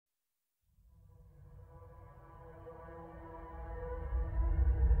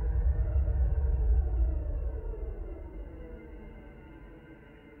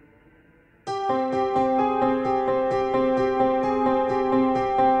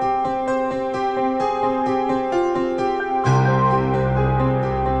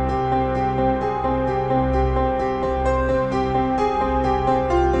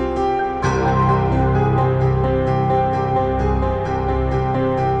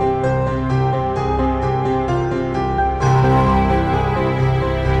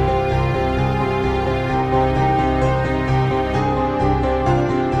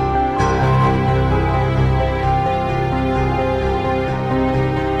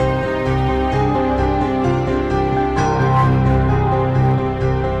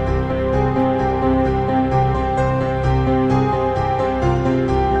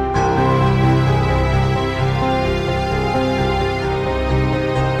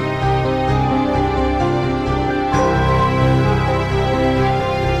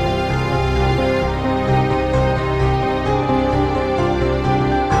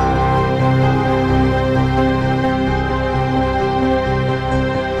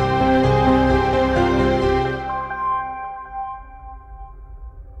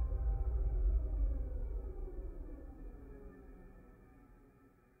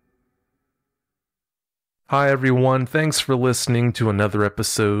Hi everyone, thanks for listening to another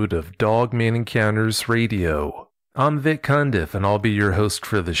episode of Dogman Encounters Radio. I'm Vic Cundiff and I'll be your host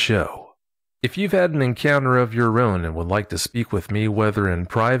for the show. If you've had an encounter of your own and would like to speak with me whether in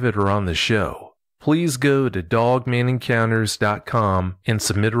private or on the show, please go to dogmanencounters.com and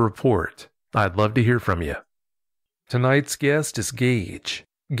submit a report. I'd love to hear from you. Tonight's guest is Gaige.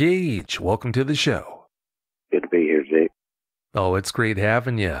 Gaige, welcome to the show. Good to be here, Vic. Oh, it's great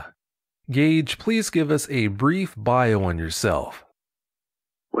having you. Gaige, please give us a brief bio on yourself.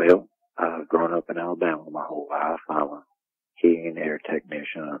 Well, I've grown up in Alabama my whole life. I'm a heating and air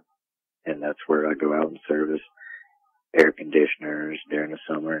technician, and that's where I go out and service air conditioners during the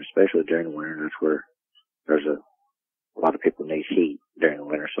summer, and especially during the winter. That's where there's a lot of people need heat during the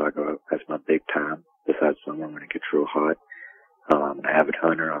winter, so I go out. That's my big time, besides summer when it gets real hot. I'm an avid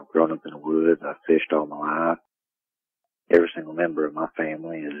hunter. I've grown up in the woods. I've fished all my life. Every single member of my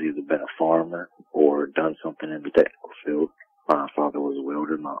family has either been a farmer or done something in the technical field. My father was a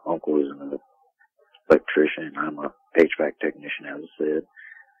welder, my uncle was an electrician, and I'm a HVAC technician, as I said.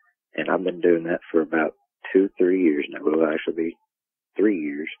 And I've been doing that for about 2-3 years now. Well, it'll actually be 3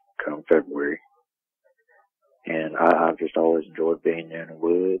 years come February. And I've just always enjoyed being there in the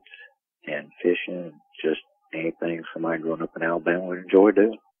woods and fishing, just anything somebody growing up in Alabama would enjoy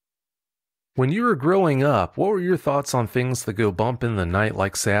doing. When you were growing up, what were your thoughts on things that go bump in the night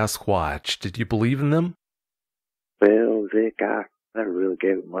like Sasquatch? Did you believe in them? Well, Vic, I never really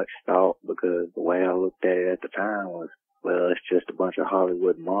gave it much thought because the way I looked at it at the time was, well, it's just a bunch of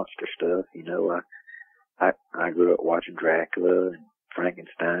Hollywood monster stuff. You know, I grew up watching Dracula and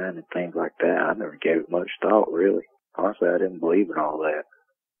Frankenstein and things like that. I never gave it much thought, really. Honestly, I didn't believe in all that.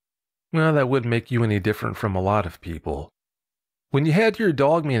 Well, that wouldn't make you any different from a lot of people. When you had your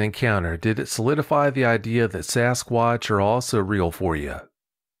Dogman encounter, did it solidify the idea that Sasquatch are also real for you?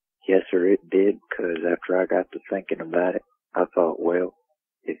 Yes, sir, it did, because after I got to thinking about it, I thought, well,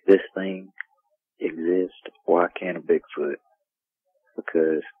 if this thing exists, why can't a Bigfoot?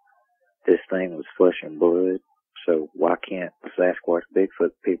 Because this thing was flesh and blood, so why can't the Sasquatch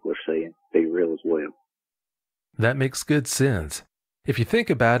Bigfoot people are seeing be real as well? That makes good sense. If you think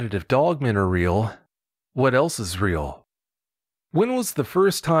about it, if dogmen are real, what else is real? When was the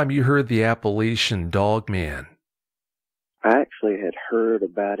first time you heard the appellation Dogman? I actually had heard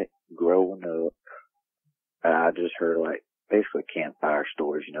about it growing up. I just heard, like, basically campfire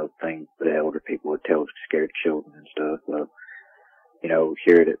stories, you know, things the elder people would tell to scare children and stuff. So, you know,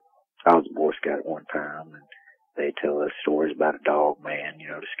 hear it. I was a Boy Scout at one time, and they tell us stories about a dog man, you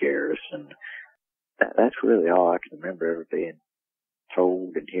know, to scare us. And that's really all I can remember ever being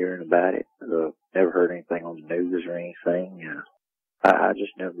told and hearing about it. Never heard anything on the news or anything. I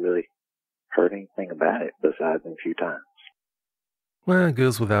just never really heard anything about it besides a few times. Well, it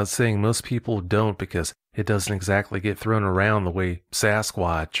goes without saying most people don't because it doesn't exactly get thrown around the way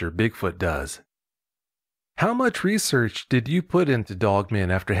Sasquatch or Bigfoot does. How much research did you put into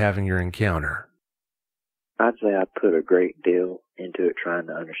Dogman after having your encounter? I'd say I put a great deal into it trying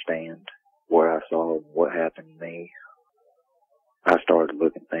to understand what I saw and what happened to me. I started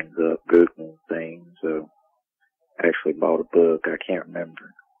looking things up, Googling things, actually bought a book. I can't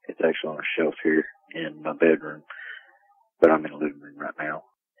remember. It's actually on a shelf here in my bedroom, but I'm in the living room right now.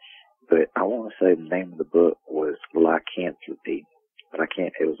 But I want to say the name of the book was Lycanthropy, but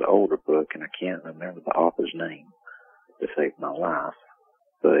it was an older book, and I can't remember the author's name to save my life.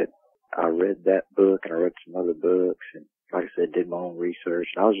 But I read that book, and I read some other books, and like I said, did my own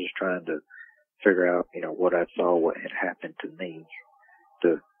research. And I was just trying to figure out, you know, what I saw, what had happened to me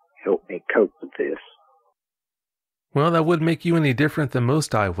to help me cope with this. Well, that wouldn't make you any different than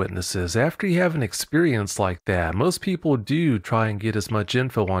most eyewitnesses. After you have an experience like that, most people do try and get as much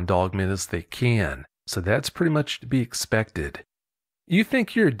info on dogmen as they can, so that's pretty much to be expected. You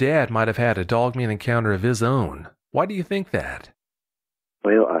think your dad might have had a dogman encounter of his own. Why do you think that?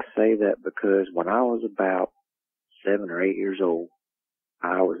 Well, I say that because when I was about 7 or 8 years old,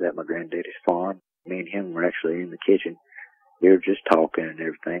 I was at my granddaddy's farm. Me and him were actually in the kitchen. We were just talking and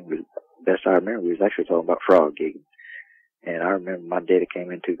everything. But best I remember, we was actually talking about frog gigging. And I remember my daddy came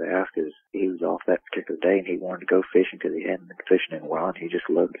into the house because he was off that particular day and he wanted to go fishing because he hadn't been fishing in a while and he just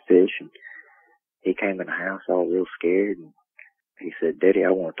loved to fish. And he came in the house all real scared and he said, "Daddy, I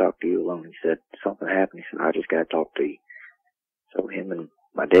want to talk to you alone." He said, "Something happened." He said, "I just got to talk to you." So him and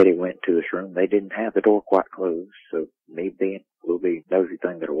my daddy went to his room. They didn't have the door quite closed. So me being a little bit nosy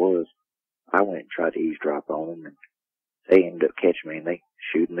thing that I was, I went and tried to eavesdrop on them and they ended up catching me and they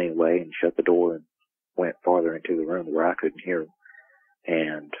shooed me away and shut the door and went farther into the room where I couldn't hear them.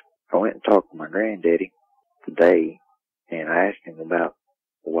 And I went and talked to my granddaddy today, and I asked him about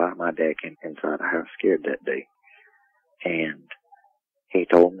why my dad came inside the house scared that day. And he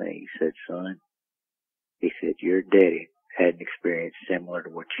told me, he said, son, he said, your daddy had an experience similar to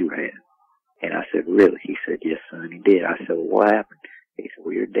what you had. And I said, really? He said, yes, son, he did. I said, well, what happened? He said,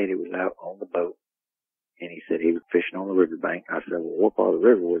 well, your daddy was out on the boat, and he said he was fishing on the riverbank. I said, well, what part of the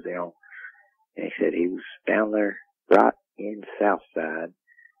river was he on? And he said he was down there right in the south side.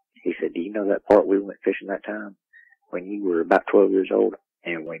 He said, do you know that part we went fishing that time when you were about 12 years old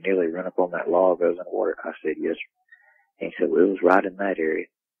and we nearly run up on that log that was in the water? I said, yes, sir. And he said, well, it was right in that area.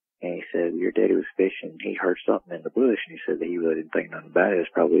 And he said, your daddy was fishing. He heard something in the bush, and he said that he really didn't think nothing about it. It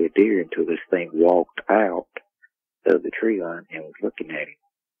was probably a deer until this thing walked out of the tree line and was looking at him.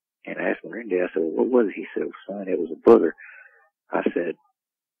 And I asked my granddad, I said, well, what was it? He said, well, son, it was a booger. I said,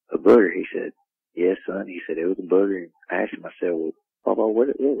 a booger? He said, yes, son. He said, it was a booger. And I asked him, I said, well, Papa, what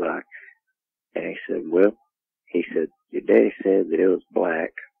did it look like? And he said, well, he said, your daddy said that it was black,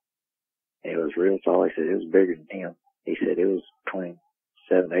 and it was real tall. He said, it was bigger than him. He said, it was between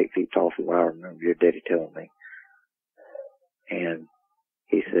 7 to 8 feet tall from what I remember your daddy telling me. And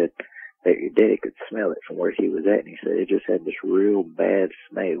he said that your daddy could smell it from where he was at, and he said it just had this real bad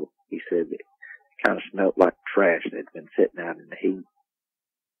smell. He said it kind of smelled like trash that had been sitting out in the heat.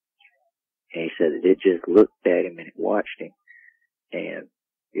 And he said that it just looked at him and it watched him. And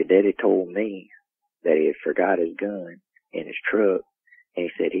your daddy told me that he had forgot his gun in his truck, and he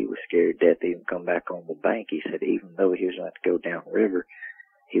said he was scared to death to even come back on the bank. He said even though he was going to have to go down the river,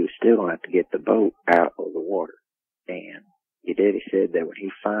 he was still going to have to get the boat out of the water. And your daddy said that when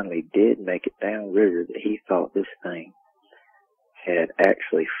he finally did make it down river, that he thought this thing had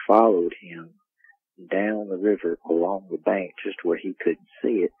actually followed him down the river along the bank just where he couldn't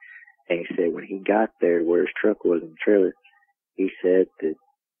see it. And he said when he got there where his truck was in the trailer, he said that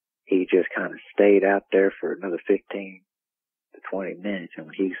he just kind of stayed out there for another 15 to 20 minutes. And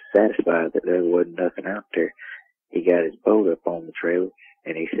when he was satisfied that there wasn't nothing out there, he got his boat up on the trailer.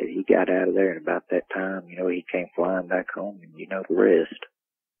 And he said he got out of there, and about that time, he came flying back home, and the rest.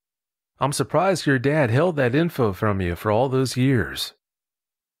 I'm surprised your dad held that info from you for all those years.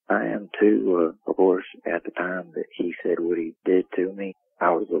 I am too. Of course, at the time that he said what he did to me,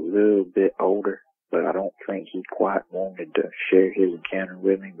 I was a little bit older, but I don't think he quite wanted to share his encounter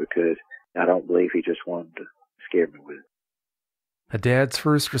with me because I don't believe he just wanted to scare me with it. A dad's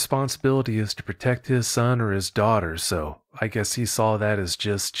first responsibility is to protect his son or his daughter, so I guess he saw that as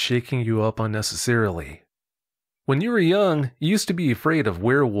just shaking you up unnecessarily. When you were young, you used to be afraid of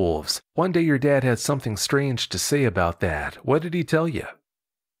werewolves. One day your dad had something strange to say about that. What did he tell you?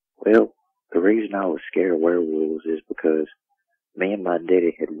 Well, the reason I was scared of werewolves is because me and my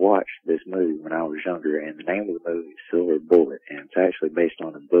daddy had watched this movie when I was younger, and the name of the movie is Silver Bullet, and it's actually based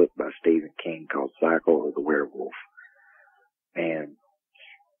on a book by Stephen King called Cycle of the Werewolf. And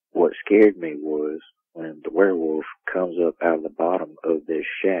what scared me was when the werewolf comes up out of the bottom of this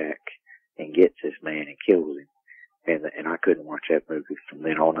shack and gets this man and kills him. And I couldn't watch that movie from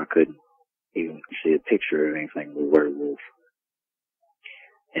then on. I couldn't even see a picture of anything with a werewolf.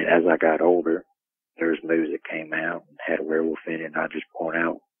 And as I got older, there was movies that came out and had a werewolf in it, and I just point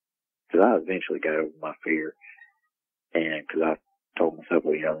out, because I eventually got over my fear, and because I told myself,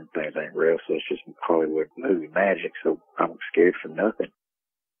 well, things ain't real, so it's just Hollywood movie magic, so I'm scared for nothing.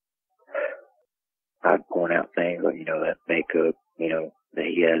 I'd point out things like, that makeup, that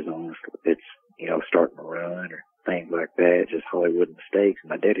he has on, it's, starting to run, or things like that, just Hollywood mistakes. And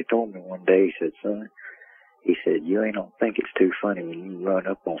my daddy told me one day, he said, son, he said, you ain't don't think it's too funny when you run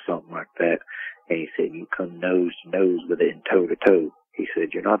up on something like that. And he said, you come nose to nose with it and toe to toe. He said,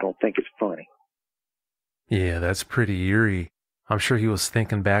 you're not don't think it's funny. Yeah, that's pretty eerie. I'm sure he was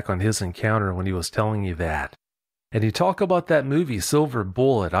thinking back on his encounter when he was telling you that. And you talk about that movie, Silver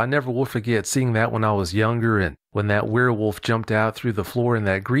Bullet. I never will forget seeing that when I was younger, and when that werewolf jumped out through the floor in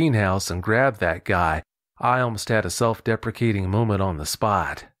that greenhouse and grabbed that guy, I almost had a self-deprecating moment on the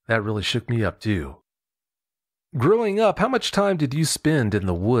spot. That really shook me up too. Growing up, how much time did you spend in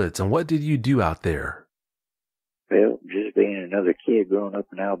the woods, and what did you do out there? Well, just being another kid growing up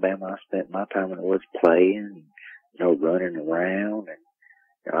in Alabama, I spent my time in the woods playing, running around,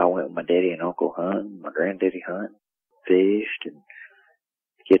 and I went with my daddy and uncle hunting, my granddaddy hunting, fished, and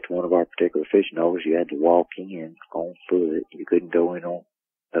to get to one of our particular fishing holes, you had to walk in on foot. You couldn't go in on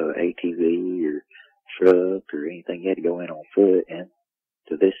ATV or truck or anything. You had to go in on foot, and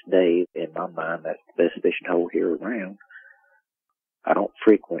to this day, in my mind, that's the best fishing hole here around. I don't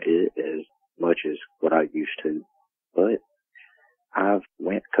frequent it as much as what I used to, but I've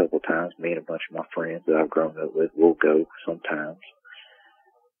went a couple times. Me and a bunch of my friends that I've grown up with will go sometimes.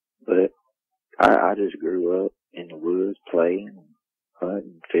 But I just grew up in the woods playing,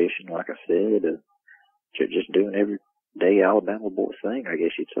 hunting, fishing, like I said, just doing everyday Alabama boy thing, I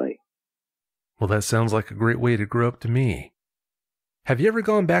guess you'd say. Well, that sounds like a great way to grow up to me. Have you ever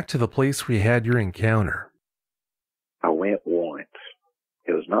gone back to the place where you had your encounter? I went once.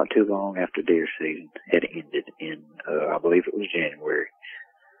 It was not too long after deer season had ended in, I believe it was January.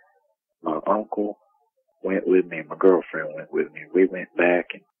 My uncle went with me and my girlfriend went with me. We went back,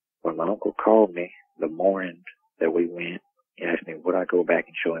 and when my uncle called me the morning that we went, he asked me would I go back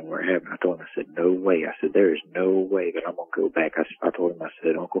and show him where it happened. I told him, I said, no way. I said, there is no way that I'm going to go back. I told him, I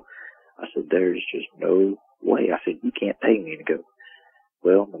said, Uncle, I said, there's just no way. I said, you can't pay me to go.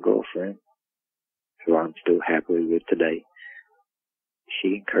 Well, my girlfriend, who I'm still happily with today,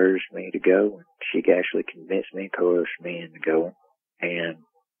 she encouraged me to go. She actually convinced me and coerced me into going. And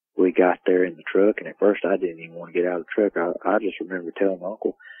we got there in the truck, and at first I didn't even want to get out of the truck. I just remember telling my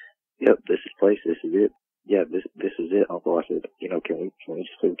uncle, yep, this is the place, this is it. Yeah, this is it, Uncle. I said, can we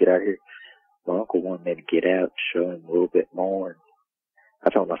just get out of here? My uncle wanted me to get out, show him a little bit more. And I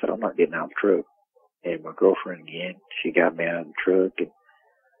told him, I said, I'm not getting out of the truck. And my girlfriend again, she got me out of the truck, and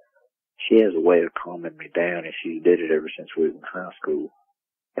she has a way of calming me down, and she did it ever since we was in high school.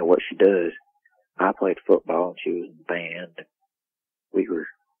 And what she does, I played football, and she was in the band. And we were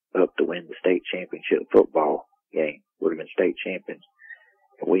up to win the state championship football game. Would have been state champions.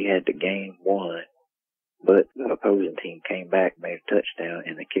 And we had the game won, but the opposing team came back, made a touchdown,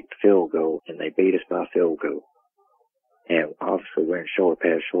 and they kicked a field goal, and they beat us by a field goal. And obviously we're in shoulder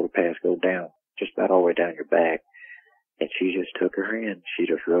pads go down, just about all the way down your back. And she just took her hand, she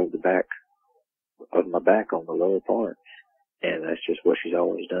just rubbed the back of my back on the lower part. And that's just what she's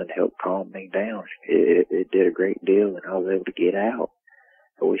always done to help calm me down. It did a great deal, and I was able to get out.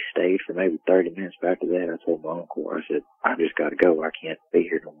 And we stayed for maybe 30 minutes. But after that, I told my uncle, I said, I just got to go. I can't be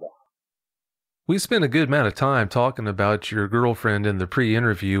here no more. We spent a good amount of time talking about your girlfriend in the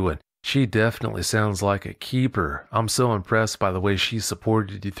pre-interview, and she definitely sounds like a keeper. I'm so impressed by the way she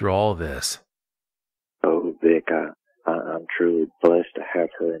supported you through all this. Oh, Vic, I'm truly blessed to have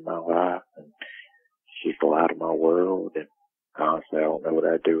her in my life, and she's the light of my world. And honestly, I don't know what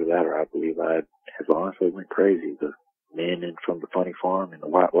I'd do without her. I believe I'd have honestly went crazy. The men from the funny farm and the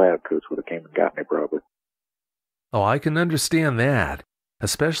white lab coats would have came and got me probably. Oh, I can understand that,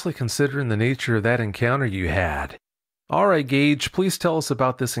 especially considering the nature of that encounter you had. All right, Gaige, please tell us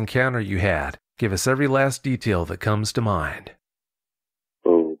about this encounter you had. Give us every last detail that comes to mind.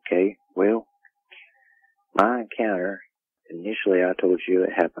 Okay, well, my encounter, initially I told you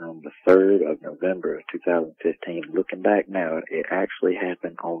it happened on the 3rd of November of 2015. Looking back now, it actually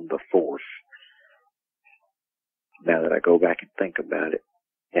happened on the 4th. Now that I go back and think about it,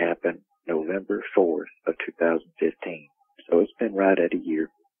 it happened November 4th of 2015. So it's been right at a year.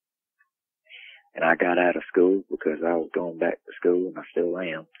 And I got out of school because I was going back to school, and I still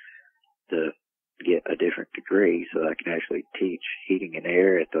am, to get a different degree so I can actually teach heating and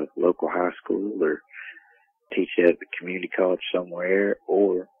air at the local high school, or teach at the community college somewhere,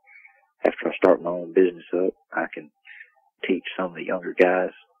 or after I start my own business up, I can teach some of the younger guys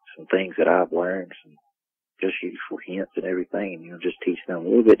some things that I've learned, some just useful hints and everything, and just teach them a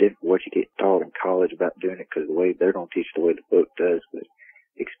little bit different what you get taught in college about doing it, because the way they're going to teach the way the book does, but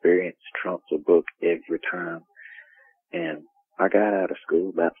experience trumps a book every time. And I got out of school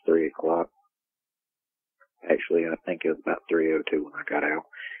about 3 o'clock. Actually, I think it was about 3:02 when I got out.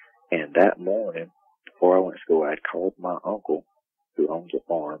 And that morning, before I went to school, I had called my uncle, who owns a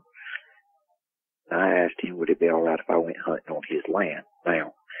farm, and I asked him would it be all right if I went hunting on his land.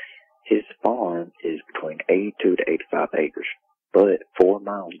 Now, his farm is between 82 to 85 acres, but 4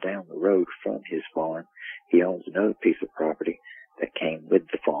 miles down the road from his farm, he owns another piece of property that came with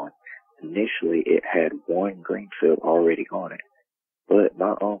the farm. Initially, it had one green field already on it, but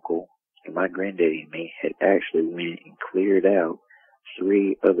my uncle and my granddaddy and me had actually went and cleared out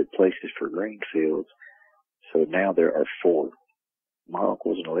 3 other places for green fields, so now there are 4. My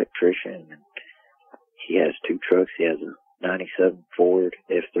uncle's an electrician, and he has 2 trucks. He has a 97 Ford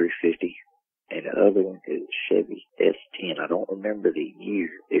F-350, and the other one is a Chevy S10. I don't remember the year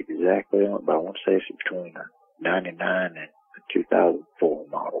exactly on it, but I want to say it's between a 99 and a 2004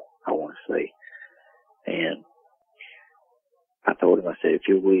 model, I want to say. And I told him, I said, if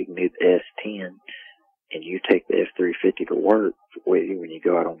you'll leave me the S10 and you take the F-350 to work with you when you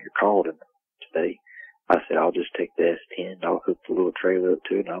go out on your call today, I said, I'll just take the S10, I'll hook the little trailer up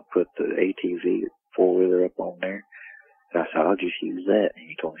to it, and I'll put the ATV 4-wheeler up on there. And I said, I'll just use that. And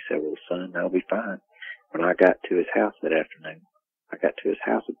he told me, he said, well, son, that'll be fine. When I got to his house that afternoon, I got to his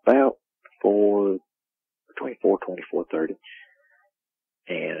house about between 4:20, 4:30.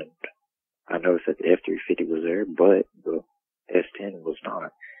 And I noticed that the F-350 was there, but the S10 was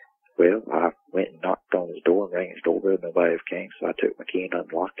not. Well, I went and knocked on his door and rang his doorbell. Nobody ever came, so I took my key and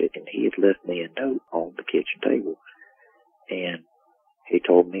unlocked it, and he had left me a note on the kitchen table. And he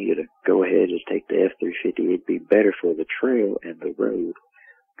told me to go ahead and take the F-350. It'd be better for the trail and the road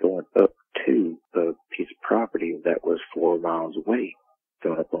going up to a piece of property that was 4 miles away,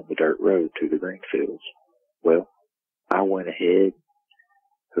 going up on the dirt road to the green fields. Well, I went ahead,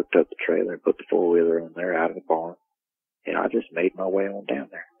 hooked up the trailer, and put the four-wheeler on there out of the barn, and I just made my way on down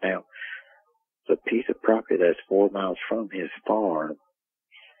there. Now, the piece of property that's 4 miles from his farm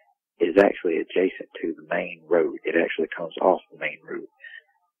is actually adjacent to the main road. It actually comes off the main road.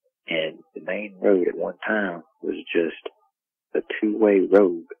 And the main road at one time was just a two-way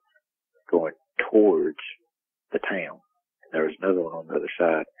road going towards the town. And there was another one on the other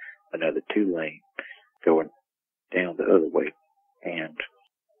side, another two-lane going down the other way. And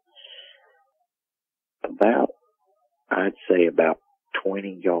I'd say about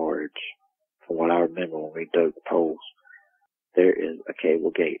 20 yards from what I remember when we dug the poles, there is a cable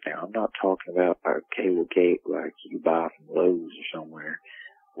gate. Now, I'm not talking about a cable gate like you buy from Lowe's or somewhere.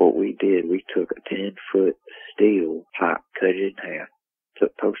 What we did, we took a 10-foot steel pipe, cut it in half,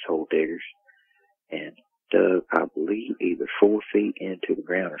 took post hole diggers, and dug, I believe, either 4 feet into the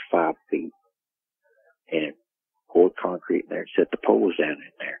ground or 5 feet, and poured concrete in there and set the poles down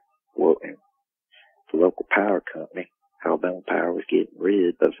in there. Well, and the local power company, Alabama Power, was getting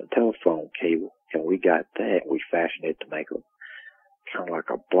rid of some telephone cable, and we got that. We fashioned it to make a kind of like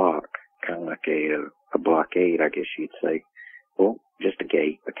a block, kind of like a blockade, I guess you'd say. Well, just a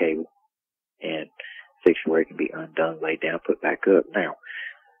cable, and fix it where it can be undone, laid down, put back up. Now,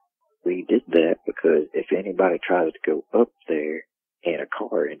 we did that because if anybody tries to go up there in a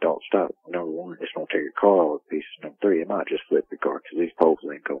car and don't stop, number one, it's going to tear your car all to pieces. Number three, it might just flip your car because these poles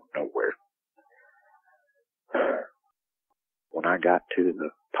ain't going nowhere. When I got to the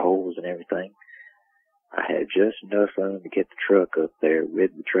poles and everything, I had just enough room to get the truck up there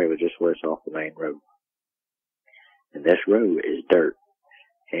with the trailer just where it's off the main road. And this road is dirt.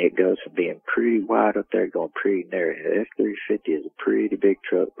 And it goes from being pretty wide up there going pretty narrow. The F-350 is a pretty big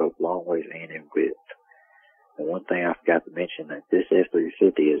truck, both long ways and in width. And one thing I forgot to mention, that this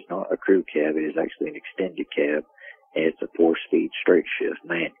F-350 is not a crew cab. It is actually an extended cab. And it's a 4-speed straight shift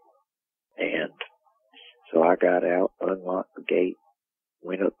manual. And so I got out, unlocked the gate,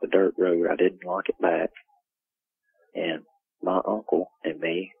 went up the dirt road. I didn't lock it back. And my uncle and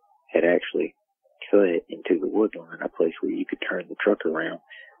me had actually cut into the woodline, a place where you could turn the truck around.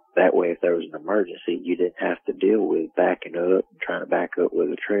 That way, if there was an emergency, you didn't have to deal with backing up and trying to back up with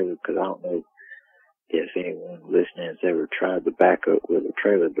a trailer, because I don't know if anyone listening has ever tried to back up with a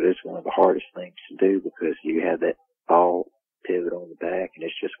trailer, but it's one of the hardest things to do because you have that ball pivot on the back, and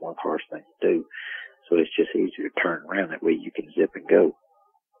it's just one of the hardest things to do. So it's just easier to turn around. That way you can zip and go.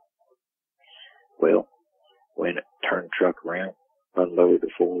 Well, when I turned the truck around, unloaded the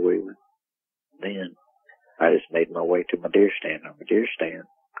four-wheeler, then I just made my way to my deer stand. On my deer stand,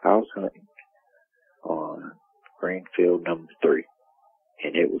 I was hunting on Greenfield number 3.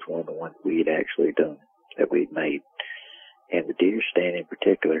 And it was one of the ones we had actually done, that we'd made. And the deer stand in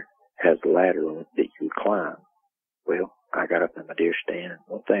particular has a ladder on it that you would climb. Well, I got up in my deer stand.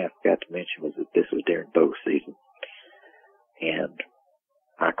 One thing I forgot to mention was that this was during bow season. And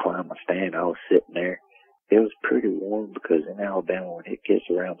I climbed my stand. I was sitting there. It was pretty warm because in Alabama, when it gets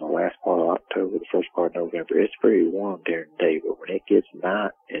around the last part of October, the first part of November, it's pretty warm during the day. But when it gets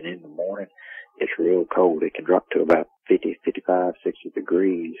night and in the morning, it's real cold. It can drop to about 50, 55, 60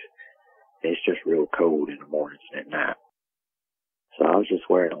 degrees. It's just real cold in the mornings and at night. So I was just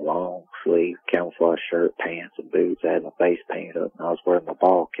wearing a long sleeve camouflage shirt, pants, and boots. I had my face painted up, and I was wearing my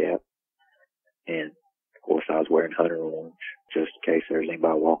ball cap. And, of course, I was wearing hunter orange, just in case there was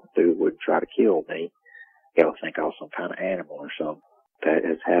anybody walking through who wouldn't try to kill me. They'll think I was some kind of animal or something. That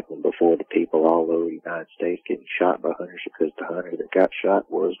has happened before to people all over the United States getting shot by hunters because the hunter that got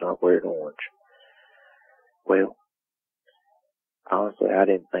shot was not wearing orange. Well, honestly, I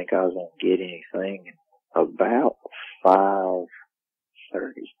didn't think I was going to get anything. About 5:30,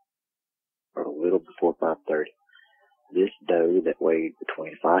 or a little before 5:30, this doe that weighed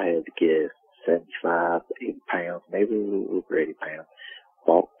between, if I had to guess, 75 to 80 pounds, maybe a little over 80 pounds,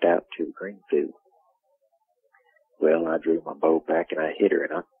 walked out to the green field. Well, I drew my bow back and I hit her,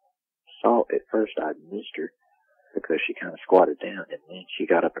 and I saw at first I missed her because she kind of squatted down, and then she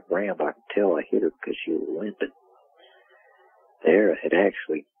got up and ran, but I could tell I hit her because she was limping. The arrow had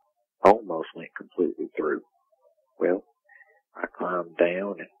actually almost went completely through. Well, I climbed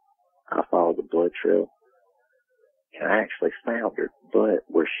down and I followed the blood trail, and I actually found her, but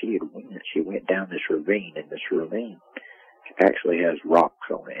where she had went, she went down this ravine, and this ravine actually has rocks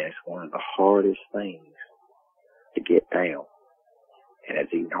on it, and it's one of the hardest things to get down. And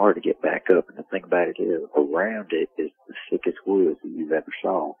it's even hard to get back up. And the thing about it is, around it is the thickest woods that you've ever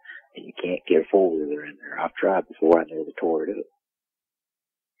saw, and you can't get a four-wheeler in there. I've tried before, I nearly tore it up.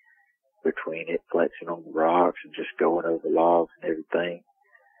 Between it flexing on the rocks and just going over logs and everything,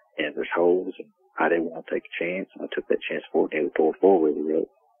 and there's holes, and I didn't want to take a chance, and I took that chance for it, and nearly tore a four-wheeler up.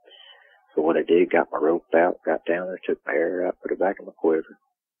 So what I did, got my rope out, got down there, took my hair out, put it back in my quiver,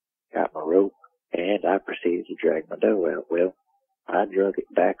 got my rope, and I proceeded to drag my doe out. Well, I drug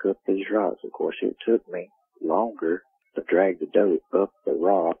it back up these rocks. Of course, it took me longer to drag the doe up the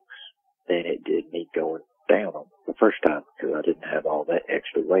rocks than it did me going down them the first time, because I didn't have all that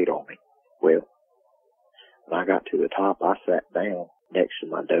extra weight on me. Well, when I got to the top, I sat down next to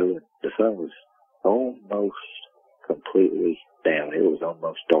my doe, and the sun was almost completely down. It was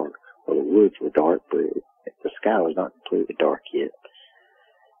almost dark. Well, the woods were dark, but the sky was not completely dark yet.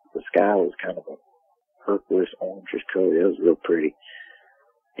 The sky was kind of a purplish, orangish color. It was real pretty.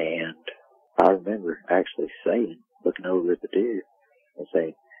 And I remember actually saying, looking over at the deer, and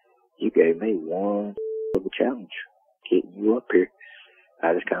saying, "You gave me one of a challenge, getting you up here."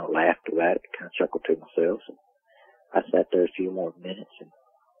 I just kind of laughed about it, kind of chuckled to myself. And I sat there a few more minutes, and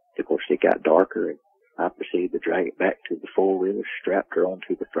of course it got darker, and I proceeded to drag it back to the four-wheeler, strapped her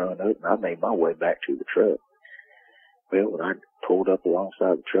onto the front of it, and I made my way back to the truck. Well, when I pulled up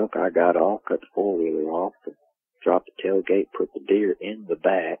alongside the truck, I got off, cut the four-wheeler off, and dropped the tailgate, put the deer in the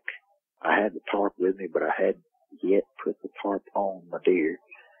back. I had the tarp with me, but I hadn't yet put the tarp on my deer.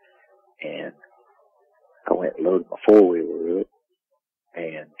 And I went and loaded my four-wheeler up,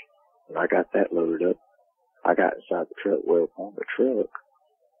 and when I got that loaded up, I got inside the truck. Well, on the truck,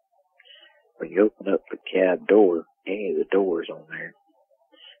 when you open up the cab door, any of the doors on there,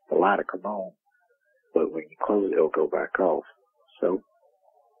 the light will come on, but when you close it, it'll go back off. So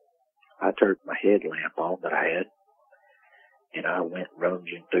I turned my headlamp on that I had, and I went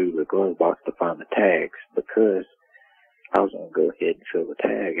rummaging through the glove box to find the tags, because I was going to go ahead and fill the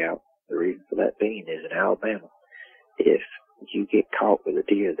tag out. The reason for that being is, in Alabama, if you get caught with a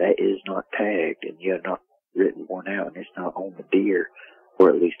deer that is not tagged, and you have not written one out, and it's not on the deer, or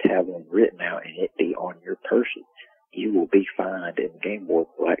at least have one written out, and it be on your person, you will be fined, and the game board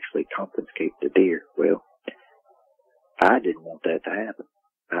will actually confiscate the deer. Well, I didn't want that to happen.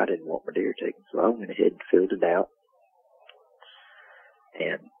 I didn't want my deer taken, so I went ahead and filled it out.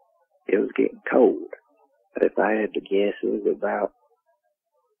 And it was getting cold. But if I had to guess, it was about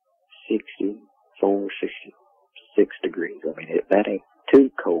 64, 66 degrees. I mean, that ain't too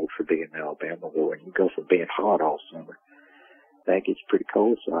cold for being in Alabama, but when you go from being hot all summer, that gets pretty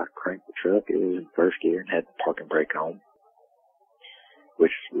cold. So I cranked the truck. It was in first gear and had the parking brake on,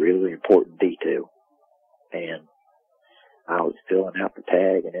 which is a really important detail. And I was filling out the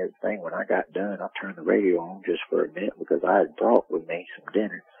tag and everything. When I got done, I turned the radio on just for a minute, because I had brought with me some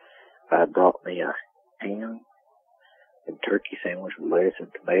dinner. I had brought me a ham and turkey sandwich with lettuce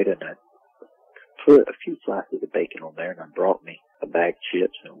and tomato, and I put a few slices of bacon on there, and I brought me a bag of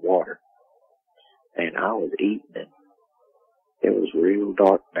chips and water. And I was eating, and it was real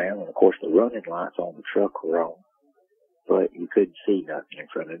dark now, and of course the running lights on the truck were on, but you couldn't see nothing in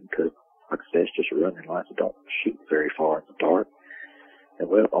front of it, because, like I said, it's just running lights that don't shoot very far in the dark. And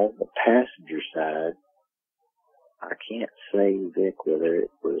well, on the passenger side, I can't say, Vic, whether it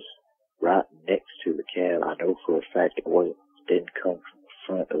was right next to the cab. I know for a fact it didn't come from the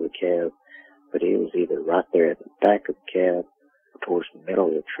front of the cab, but it was either right there at the back of the cab or towards the middle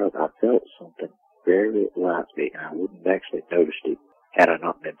of the truck. I felt something very light, Vic, and I wouldn't have actually noticed it had I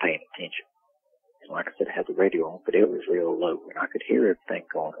not been paying attention. And like I said, I had the radio on, but it was real low, and I could hear everything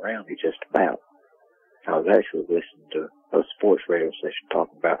going around me just about. I was actually listening to a sports radio station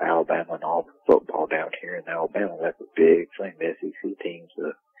talking about Alabama and Auburn football down here in Alabama. That's a big thing. The SEC teams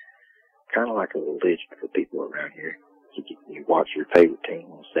are kind of like a religion for people around here. You watch your favorite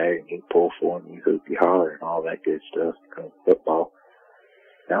team on Saturday, and you pull for them, you hoop, you holler, and all that good stuff comes football.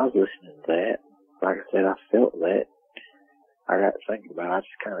 And I was listening to that. Like I said, I felt that. I got thinking about it. I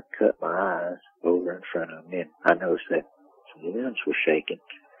just kind of cut my eyes over in front of me, and I noticed that some limbs were shaking.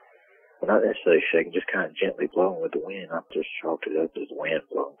 Well, not necessarily shaking, just kind of gently blowing with the wind. I just chalked it up as wind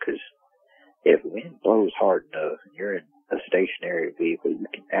blowing, because if the wind blows hard enough and you're in a stationary vehicle, you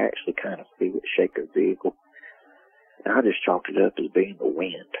can actually kind of feel it shake a vehicle. And I just chalked it up as being the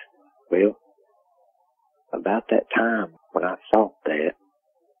wind. Well, about that time when I thought that,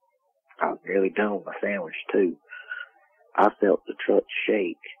 I was nearly done with my sandwich too. I felt the truck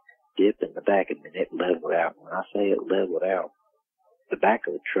shake, dip in the back, and then it leveled out. When I say it leveled out, the back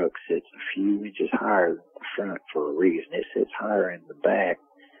of the truck sits a few inches higher than the front for a reason. It sits higher in the back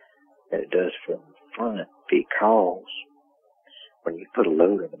than it does from the front because when you put a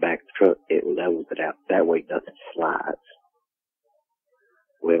load in the back of the truck, it levels it out. That way nothing slides.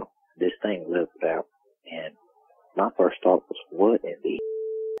 Well, this thing leveled out, and my first thought was, what in the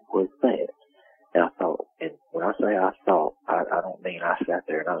was that? And I thought, and when I say I thought, I don't mean I sat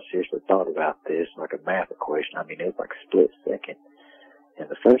there and I seriously thought about this like a math equation. I mean, it was like a split second. And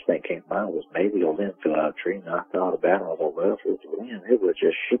the first thing that came to mind was maybe a limb fell out of the tree, and I thought about it, and I thought, well, if it was a limb, it would have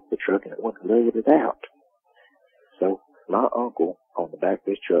just shook the truck and it wouldn't have leveled it out. So my uncle on the back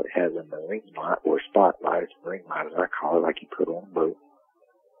of his truck has a marine light, or spotlight. It's a marine light, as I call it, like you put on a boat.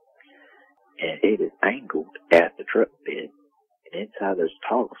 And it is angled at the truck bed. And inside there's a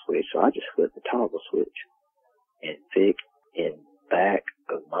toggle switch, so I just flipped the toggle switch. And thick in back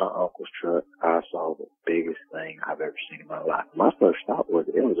of my uncle's truck, I saw the biggest thing I've ever seen in my life. My first thought was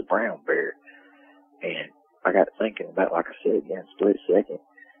it was a brown bear. And I got thinking about, like I said again, split second.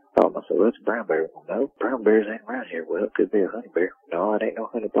 Thought to myself, well, it's a brown bear. Well, no, brown bears ain't around here. Well, it could be a honey bear. No, it ain't no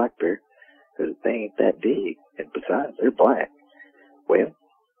honey black bear, because they ain't that big. And besides, they're black. Well,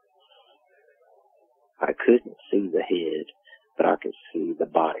 I couldn't see the head, but I could see the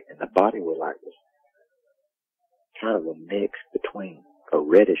body. And the body was like this kind of a mix between a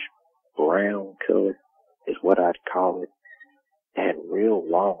reddish brown color is what I'd call it. It had real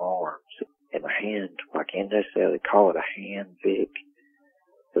long arms and a hand, I can't necessarily call it a hand big.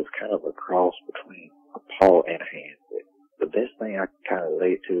 It was kind of a cross between a paw and a hand. The best thing I can kind of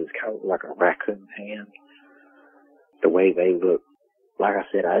relate to is kind of like a raccoon hand. The way they look. Like I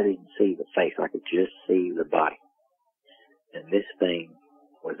said, I didn't see the face. I could just see the body. And this thing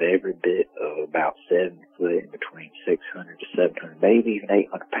was every bit of about 7 foot, in between 600 to 700, maybe even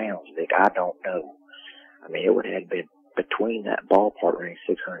 800 pounds big. I don't know. I mean, it would have been between that ballpark range,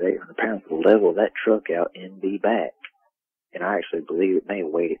 600, 800 pounds, to level that truck out in the back. And I actually believe it may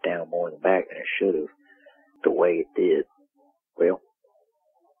have weighed it down more in the back than it should have, the way it did. Well,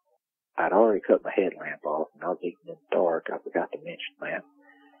 I'd already cut my headlamp off, and I was even in the dark. I forgot to mention that.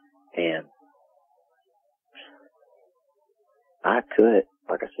 And I cut,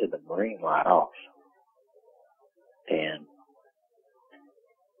 like I said, the marine light off. And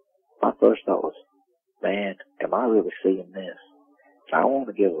my first thought was, man, am I really seeing this? I want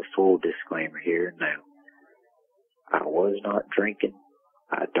to give a full disclaimer here and now. I was not drinking.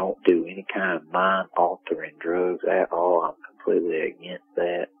 I don't do any kind of mind-altering drugs at all. I'm completely against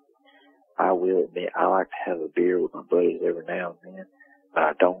that. I will admit, I like to have a beer with my buddies every now and then, but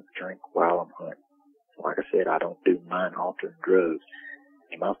I don't drink while I'm hunting. Like I said, I don't do mind-altering drugs.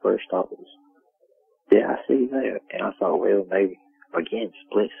 And my first thought was, did I see that? And I thought, well, maybe, again,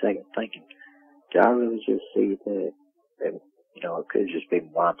 split second thinking, did I really just see that? And, you know, it could just be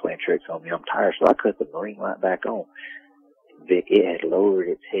my mind playing tricks on me. I'm tired, so I cut the marine light back on. It had lowered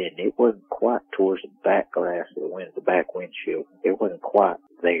its head, and it wasn't quite towards the back glass of the back windshield. It wasn't quite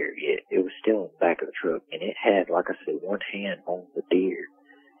there yet. It was still in the back of the truck, and it had, like I said, one hand on the deer,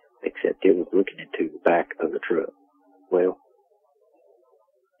 except it was looking into the back of the truck. Well,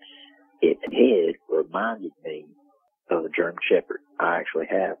 its head reminded me of a German Shepherd. I actually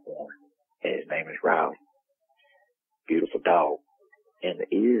have one, and his name is Riley. Beautiful dog. And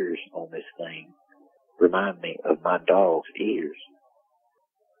the ears on this thing remind me of my dog's ears.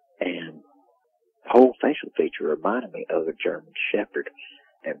 And the whole facial feature reminded me of a German Shepherd.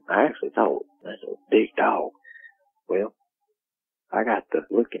 And I actually thought, that's a big dog. Well, I got to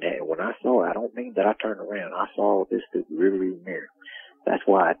looking at it. When I saw it, I don't mean that I turned around. I saw this through the rearview mirror. That's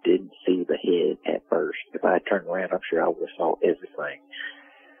why I didn't see the head at first. If I had turned around, I'm sure I would have saw everything.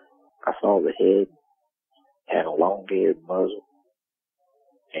 I saw the head, had a long-eared muzzle,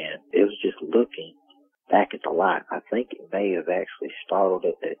 and it was just looking back at the light. I think it may have actually startled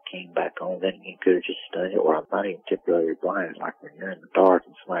it that it came back on. Then it could have just stunned it, or I might even temporarily blind. It's like when you're in the dark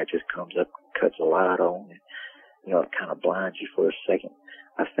and somebody just comes up and cuts a light on, and, you know, it kind of blinds you for a second.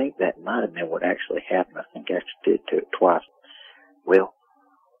 I think that might have been what actually happened. I think I actually did to it twice. Well,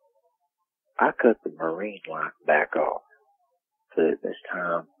 I cut the marine light back off. So at this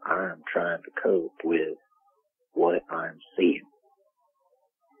time, I am trying to cope with what I'm seeing.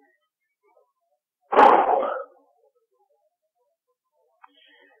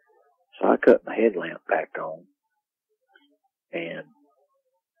 So I cut my headlamp back on, and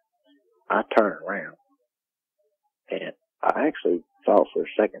I turned around, and I actually thought for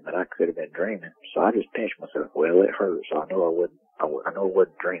a second that I could have been dreaming, so I just pinched myself. Well, it hurt, so I know I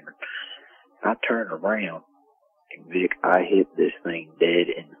wasn't dreaming. I turned around, and I hit this thing dead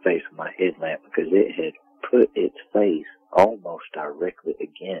in the face with my headlamp because it had put its face almost directly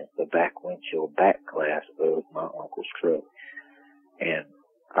against the back windshield back glass of my uncle's truck. And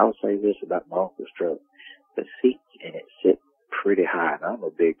I'll say this about my uncle's truck. The seats in it sit pretty high, and I'm a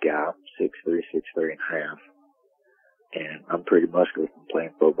big guy. I'm 6'3", 6'3 and a half. And I'm pretty muscular from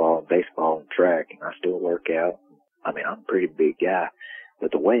playing football and baseball and track, and I still work out. I mean, I'm a pretty big guy.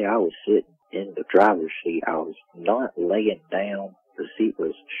 But the way I was sitting in the driver's seat, I was not laying down. The seat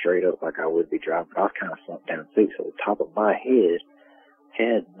was straight up like I would be driving, but I was kind of slumped down too, so the top of my head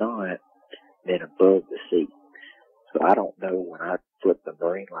had not been above the seat. So I don't know when I flipped the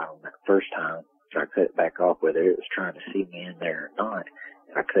marine light on that first time, I cut it back off, whether it was trying to see me in there or not.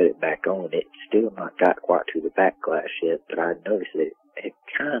 And I cut it back on. It still not got quite to the back glass yet, but I noticed that it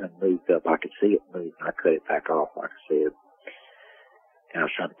kind of moved up. I could see it move, and I cut it back off, like I said. And I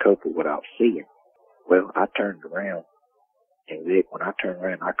was trying to cope with what I was seeing. Well, I turned around, and Vic, when I turned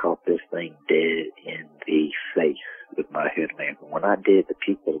around, I caught this thing dead in the face with my headlamp. And when I did, the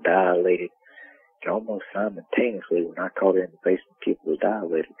pupil dilated. And almost simultaneously, when I caught it in the face and the pupil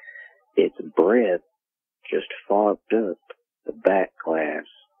dilated, its breath just fogged up the back glass,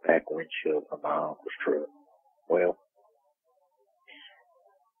 back windshield of my uncle's truck. Well,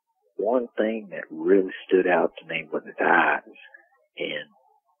 one thing that really stood out to me was its eyes. And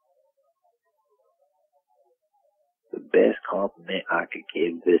the best compliment I could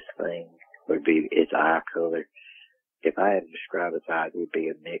give this thing would be its eye color. If I had to describe its eyes, it would be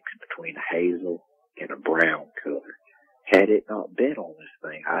a mix between a hazel and a brown color. Had it not been on this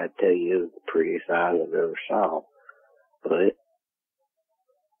thing, I'd tell you it was the prettiest eyes I've ever saw. But,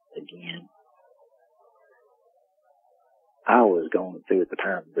 again, I was going through at the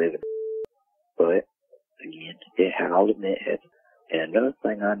time living. But, again, it had all admit it. And another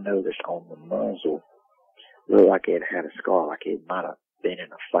thing I noticed on the muzzle, looked like it had a scar, like it might have been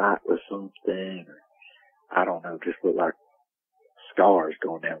in a fight with something, or I don't know, just looked like scars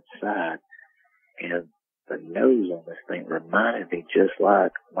going down the side. And the nose on this thing reminded me just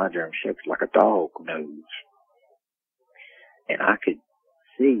like my German Shepherd, like a dog nose. And I could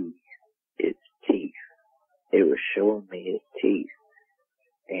see its teeth. It was showing me its teeth.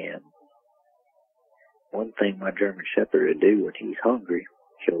 And one thing my German Shepherd would do when he's hungry,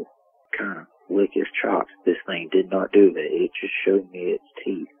 he'll kind of lick his chops. This thing did not do that. It just showed me its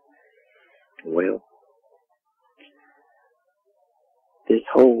teeth. Well, this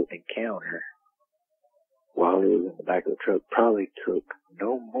whole encounter, while it was in the back of the truck, probably took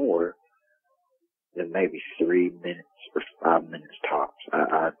no more than maybe 3 minutes or 5 minutes tops.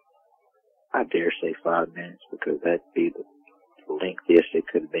 I dare say 5 minutes, because that'd be the lengthiest it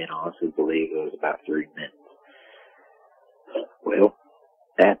could have been. I honestly believe it was about 3 minutes. Well,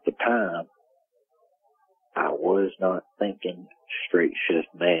 at the time, I was not thinking straight shift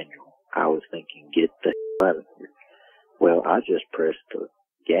manual. I was thinking, get the hell out of here. Well, I just pressed the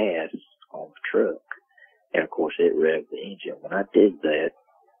gas on the truck, and of course it revved the engine. When I did that,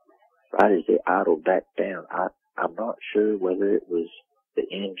 right as it idled back down, I'm not sure whether it was the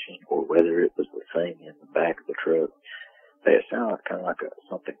engine or whether it was the thing in the back of the truck. But it sounded kind of like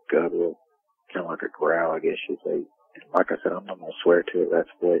something guttural, kind of like a growl, I guess you'd say. And like I said, I'm not going to swear to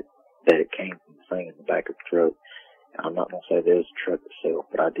it. That it came from the thing in the back of the truck. And I'm not going to say there's the truck itself,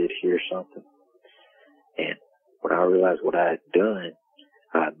 but I did hear something. And when I realized what I had done,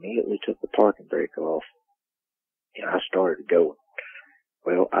 I immediately took the parking brake off, and I started going.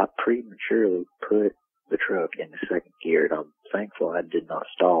 Well, I prematurely put the truck in the second gear, and I'm thankful I did not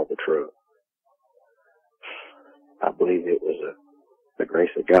stall the truck. I believe it was the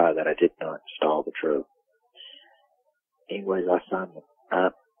grace of God that I did not stall the truck. Anyways, I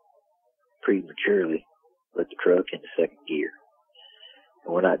prematurely put the truck in the second gear.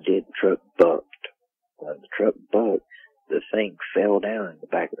 And when I did, the truck bucked. When the truck bucked, the thing fell down in the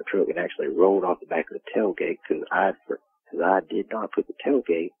back of the truck and actually rolled off the back of the tailgate, because I did not put the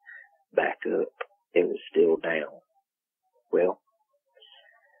tailgate back up. It was still down. Well,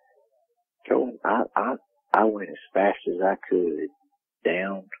 I went as fast as I could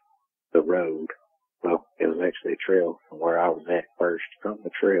down the road. Well, it was actually a trail from where I was at first, from the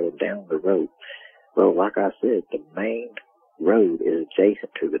trail down the road. Well, like I said, the main road is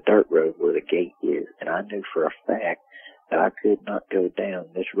adjacent to the dirt road where the gate is, and I knew for a fact that I could not go down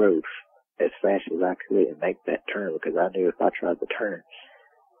this road as fast as I could and make that turn, because I knew if I tried to turn,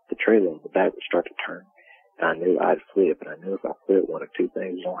 the trailer in the back would start to turn, and I knew I'd flip, and I knew if I flip, one of two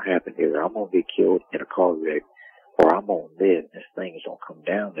things is going to happen. Either I'm going to be killed in a car wreck, or I'm going to live, and this thing is going to come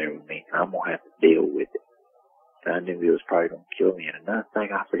down there with me, and I'm going to have to deal with it. And I knew it was probably going to kill me. And another thing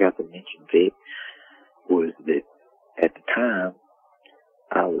I forgot to mention, Vic, was that at the time,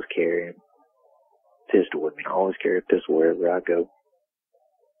 I was carrying pistol with me. I always carry a pistol wherever I go.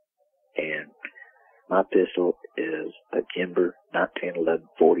 And my pistol is a Timber 1911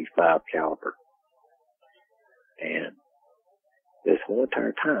 45 caliber. And this whole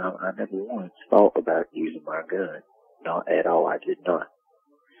entire time, I never once thought about using my gun. Not at all. I did not.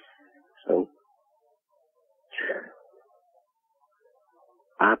 So,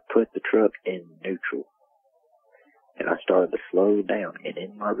 I put the truck in neutral. And I started to slow down. And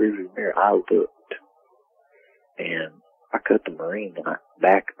in my rearview mirror, I looked. And I cut the marine light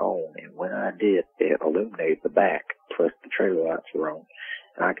back on. And when I did, it illuminated the back. Plus the trailer lights were on.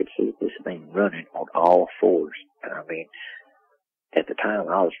 And I could see this thing running on all fours. And I mean, at the time,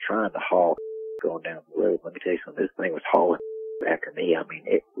 I was trying to haul going down the road. Let me tell you something. This thing was hauling after me. I mean,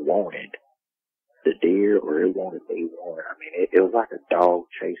 it wanted the deer or it wanted me one. I mean, it was like a dog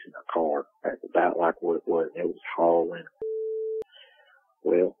chasing a car. That's about like what it was. It was hauling.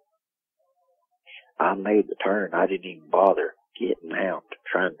 Well, I made the turn. I didn't even bother getting out,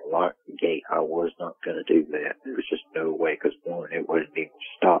 trying to lock the gate. I was not going to do that. There was just no way, because one, it wouldn't even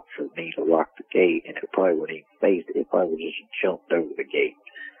stop for me to lock the gate, and it probably wouldn't even face it. It probably would just jumped over the gate.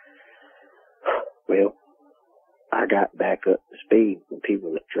 Well, I got back up to speed. When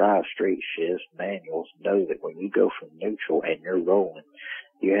people that drive straight shifts, manuals, know that when you go from neutral and you're rolling,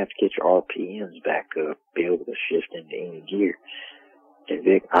 you have to get your RPMs back up, be able to shift into any gear. And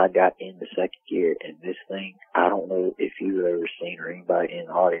Vic, I got into second gear, and this thing, I don't know if you've ever seen or anybody in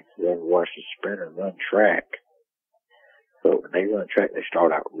the audience has ever watched a sprinter run track. But when they run track, they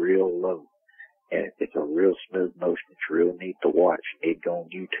start out real low. And it's a real smooth motion. It's real neat to watch. You need to go on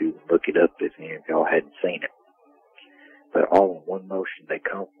YouTube and look it up if any of y'all hadn't seen it. But all in one motion, they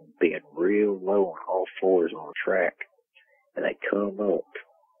come from being real low on all fours on a track. And they come up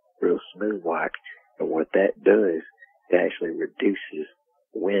real smooth like. And what that does, it actually reduces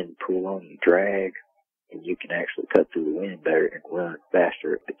wind pull on your drag, and you can actually cut through the wind better and run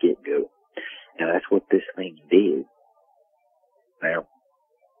faster at the get-go. Now, that's what this thing did. Now,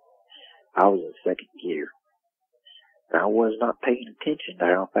 I was in second gear. And I was not paying attention to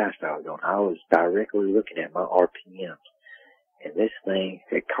how fast I was going. I was directly looking at my RPMs. And this thing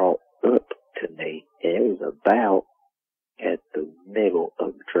had caught up to me, and it was about at the middle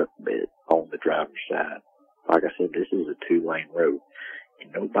of the truck bed on the driver's side. Like I said, this is a 2-lane road.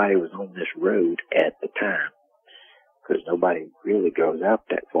 And nobody was on this road at the time. Because nobody really goes out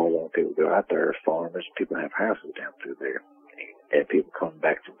that far. When people go out there, farmers, people have houses down through there. And people come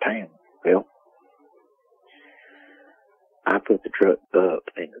back from town. Well, I put the truck up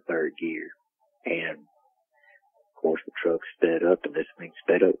in the third gear. And, of course, the truck sped up, and this thing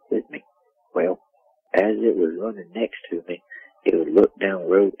sped up with me. Well, as it was running next to me, it would look down the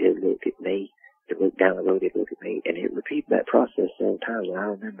road, it would look at me. It looked down the road, it looked at me, and it repeated that process several times. And I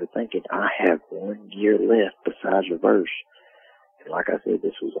remember thinking, I have 1 gear left besides reverse. And like I said,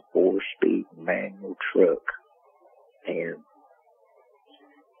 this was a 4-speed manual truck. And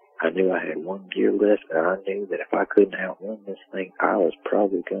I knew I had 1 gear left, and I knew that if I couldn't outrun this thing, I was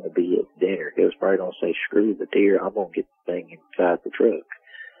probably going to be at dinner. It was probably going to say, screw the deer, I'm going to get the thing inside the truck.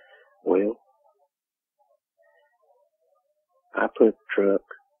 Well, I put the truck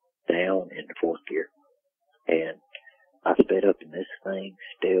down in the 4th gear, and I sped up, and this thing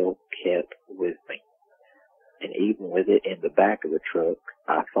still kept with me. And even with it in the back of the truck,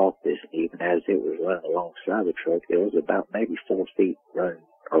 I thought this, even as it was running alongside the truck, it was about maybe 4 feet running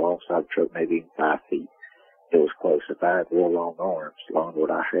alongside the truck, maybe even 5 feet. It was close. If I had real long arms, long as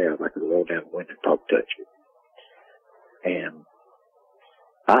what I have, I could roll down the window and probably touch it. And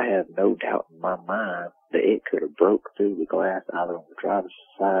I have no doubt in my mind that it could have broke through the glass either on the driver's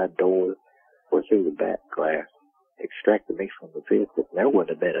side door or through the back glass, extracted me from the vehicle. There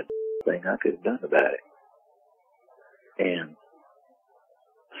wouldn't have been a thing I could have done about it. And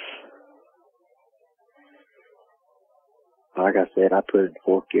like I said, I put it in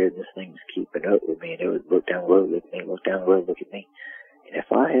 4th gear, and this thing was keeping up with me, and it would look down the road, look at me, look down the road, look at me. And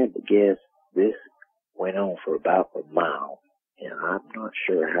if I had to guess, this went on for about a mile. And I'm not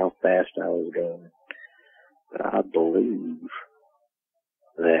sure how fast I was going, but I believe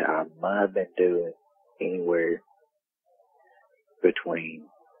that I might have been doing anywhere between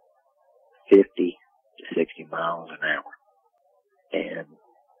 50 to 60 miles an hour. And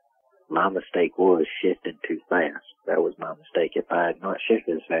my mistake was shifting too fast. That was my mistake. If I had not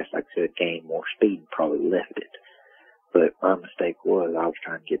shifted as fast, I could have gained more speed and probably left it. But my mistake was I was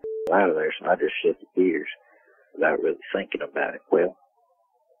trying to get out of there, so I just shifted gears without really thinking about it. Well,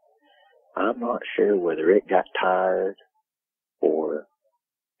 I'm not sure whether it got tired or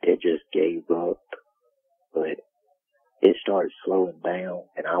it just gave up, but it started slowing down,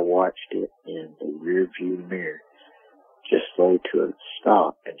 and I watched it in the rear view mirror, just slowed to a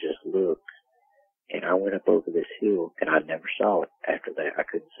stop and just looked. And I went up over this hill, and I never saw it after that. I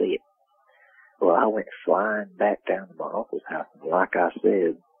couldn't see it. Well, I went flying back down to my uncle's house, and like I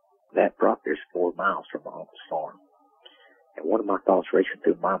said, that property is 4 miles from my uncle's farm. And one of my thoughts racing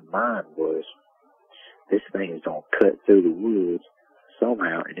through my mind was, this thing is going to cut through the woods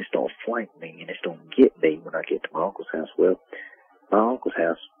somehow, and it's going to flank me, and it's going to get me when I get to my uncle's house. Well, my uncle's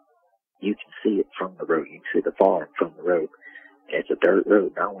house, you can see it from the road. You can see the farm from the road. And it's a dirt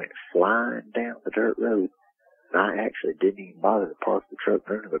road. And I went flying down the dirt road, and I actually didn't even bother to park the truck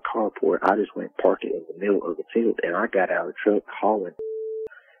under the carport. I just went and parked it in the middle of the field, and I got out of the truck hauling,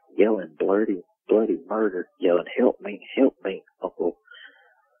 yelling bloody murder, yelling, help me, Uncle,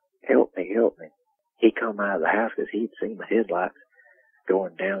 help me. He come out of the house because he'd seen the headlights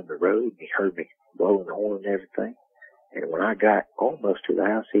going down the road, and he heard me blowing the horn and everything. And when I got almost to the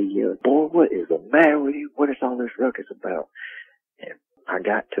house, he yelled, boy, what is the matter with you? What is all this ruckus about? And I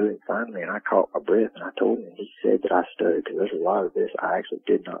got to him finally, and I caught my breath, and I told him, and he said that I stuttered, because there's a lot of this I actually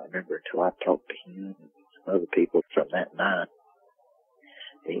did not remember until I talked to him and some other people from that night.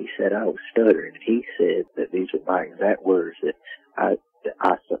 And he said I was stuttering, and he said that these were my exact words, that I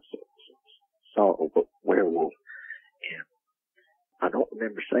saw a werewolf. And I don't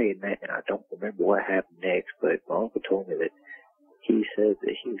remember saying that, and I don't remember what happened next, but my uncle told me that he said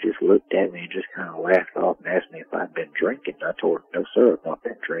that he just looked at me and just kind of laughed off and asked me if I'd been drinking. And I told him, no, sir, I've not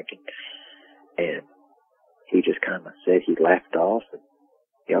been drinking. And he just kind of said he laughed off, and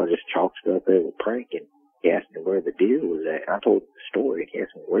y'all just chalked it up as a prank. And he asked me where the deer was at. And I told him the story, and he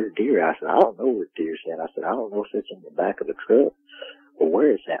asked me where the deer. I said, I don't know where the deer's at. I said, I don't know if it's in the back of the truck or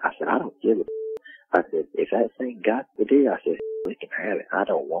where it's at. I said, I don't give a. I said, if that thing got the deer, I said, we can have it. I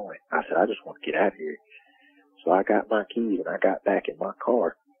don't want it. I said, I just want to get out of here. So I got my keys, and I got back in my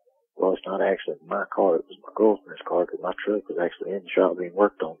car. Well, it's not actually my car. It was my girlfriend's car, because my truck was actually in the shop being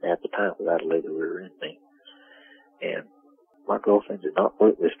worked on at the time without a lady rear end me. And my girlfriend did not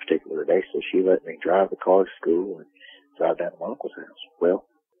work this particular day, so she let me drive the car to school and drive down to my uncle's house. Well,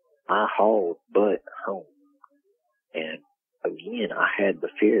 I hauled butt home. And again, I had the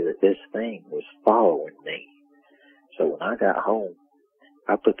fear that this thing was following me. So when I got home,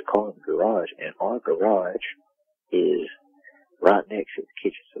 I put the car in the garage, and our garage is right next to the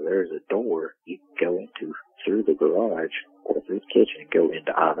kitchen. So there's a door you can go into through the garage or through the kitchen and go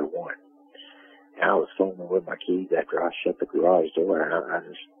into either one. And I was fumbling with my keys after I shut the garage door, and I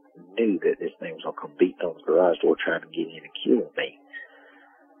just knew that this thing was going to come beating on the garage door trying to get in and kill me.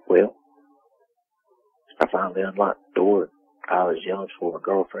 Well, I finally unlocked the door. I was yelling for my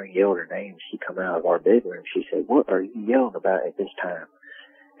girlfriend, yelled her name. She come out of our bedroom. She said, what are you yelling about at this time?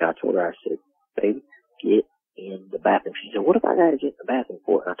 And I told her, I said, baby, get in the bathroom. She said, what have I got to get in the bathroom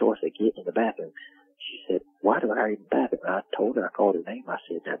for? And I told her, I said, get in the bathroom. She said, why do I got to get in the bathroom? And I told her, I called her name. I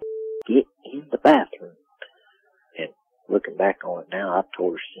said, now, get in the bathroom. And looking back on it now, I've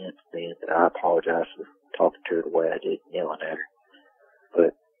told her since then that I apologize for talking to her the way I did, yelling at her.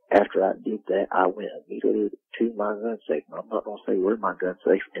 But after I did that, I went immediately to my gun safe. I'm not going to say where my gun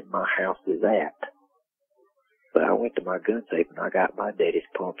safe in my house is at. But I went to my gun safe, and I got my daddy's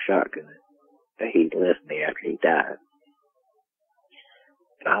pump shotgun that he left me after he died.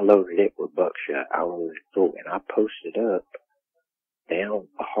 And I loaded it with buckshot. I loaded it full, and I posted up down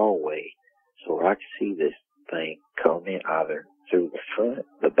a hallway so I could see this thing come in either through the front,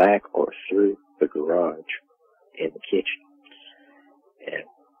 the back, or through the garage in the kitchen. And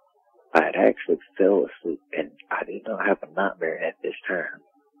I had actually fell asleep, and I did not have a nightmare at this time.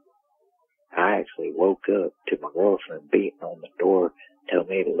 I actually woke up to my girlfriend beating on the door, telling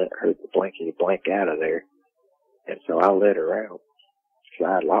me to let her blankety blank out of there. And so I let her out. So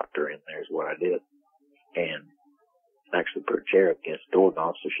I locked her in there is what I did. And actually put a chair up against the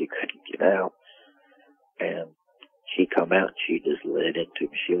doorknob so she couldn't get out. And she come out and she just let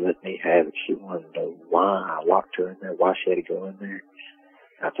into me. She let me have it. She wanted to know why I locked her in there, why she had to go in there.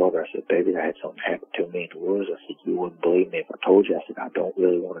 I told her, I said, baby, I had something happen to me in the woods. I said, you wouldn't believe me if I told you. I said, I don't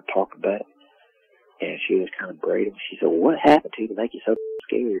really want to talk about it. And she was kind of braiding. She said, well, what happened to you to make you so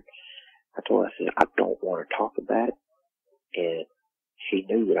scared? I told her, I said, I don't want to talk about it. And she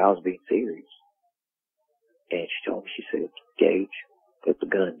knew that I was being serious. And she told me, she said, Gaige, put the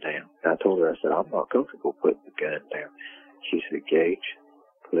gun down. And I told her, I said, I'm not comfortable putting the gun down. She said, Gaige,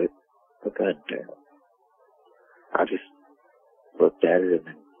 put the gun down. I just looked at her, and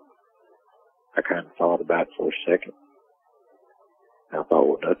then I kind of thought about it for a second. And I thought,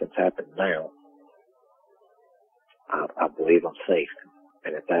 well, nothing's happened now. I believe I'm safe.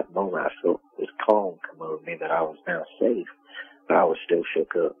 And at that moment, I felt this calm come over me that I was now safe, but I was still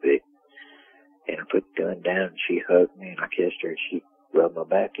shook up big. And I put the gun down, and she hugged me, and I kissed her, and she rubbed my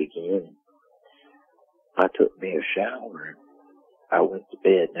back again. I took me a shower, and I went to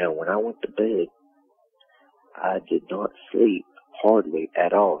bed. Now, when I went to bed, I did not sleep hardly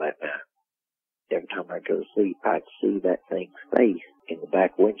at all that night. Every time I go to sleep, I'd see that thing's face in the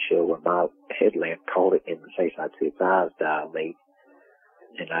back windshield when my headlamp caught it in the face. I'd see its eyes dilate,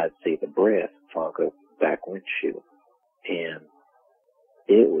 and I'd see the breath fog up the back windshield. And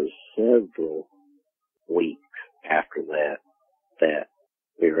it was several weeks after that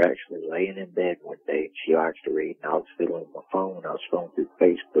we were actually laying in bed one day, and she likes to read, and I was fiddling with my phone. I was going through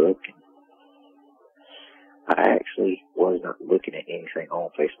Facebook, and I actually was not looking at anything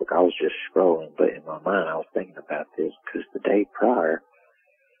on Facebook. I was just scrolling, but in my mind I was thinking about this because the day prior,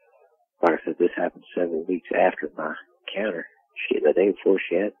 like I said, this happened several weeks after my encounter. The day before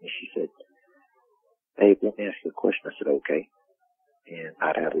she asked me, she said, "Babe, let me ask you a question." I said, "Okay." And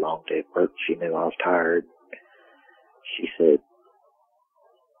I'd had a long day at work. She knew I was tired. She said,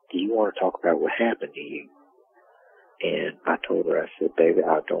 "Do you want to talk about what happened to you?" And I told her, I said, "Baby,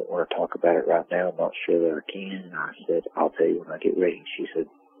 I don't want to talk about it right now. I'm not sure that I can." And I said, "I'll tell you when I get ready." And she said,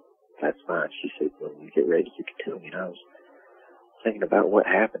 "That's fine." She said, "When you get ready, you can tell me." And I was thinking about what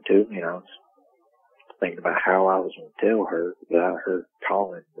happened to me, and I was thinking about how I was going to tell her without her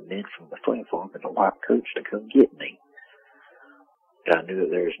calling the men from the flame farm and the white coach to come get me. And I knew that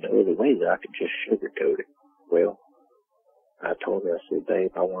there was no other way that I could just sugarcoat it. Well, I told her, I said,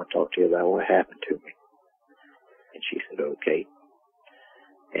 "Babe, I want to talk to you about what happened to me." And she said, "Okay."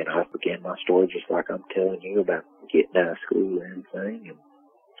 And I began my story just like I'm telling you about getting out of school and everything, and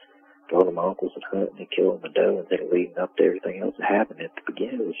going to my uncle's and hunting and killing the doe, and then leading up to everything else that happened at the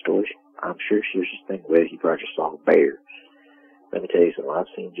beginning of the story. I'm sure she was just thinking, well, you probably just saw a bear. Let me tell you something. I've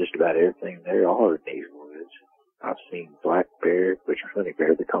seen just about everything there are in these woods. I've seen black bear, which are honey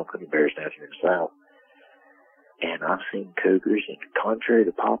bear. They call them honey bears down here in the South. And I've seen cougars, and contrary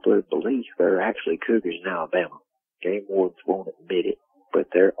to popular belief, there are actually cougars in Alabama. Game wardens won't admit it, but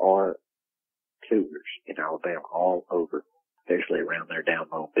there are cougars in Alabama all over, especially around there down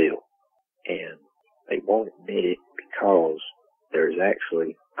Mobile. And they won't admit it because there's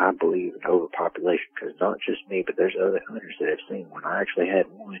actually, I believe, an overpopulation. Because not just me, but there's other hunters that have seen one. I actually had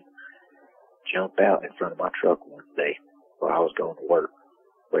one jump out in front of my truck one day while I was going to work.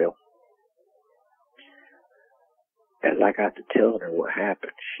 Well, as I got to telling her what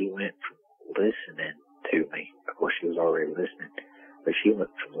happened, she went from listening to me. Of course, she was already listening, but she went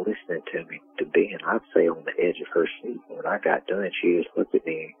from listening to me to being, I'd say, on the edge of her seat. When I got done, she just looked at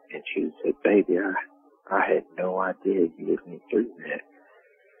me and she said, "Baby, I had no idea you went through that."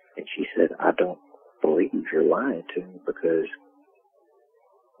 And she said, "I don't believe you're lying to me because,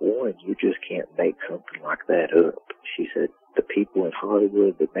 one, you just can't make something like that up." She said, "The people in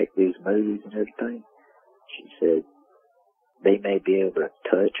Hollywood that make these movies and everything," she said, "they may be able to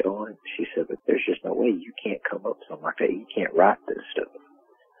touch on it." She said, "But there's just no way. You can't come up with something like that. You can't write this stuff."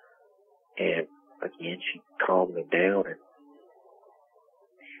 And again, she calmed me down, and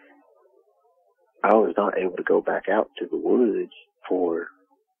I was not able to go back out to the woods for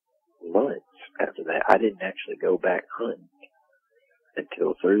months after that. I didn't actually go back hunting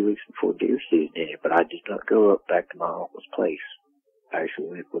until 3 weeks before deer season ended, but I did not go up back to my uncle's place. I actually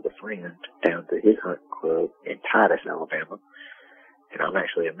went with a friend down to his hunting club in Titus, Alabama, and I'm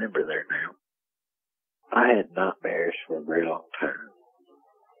actually a member there now. I had nightmares for a very long time,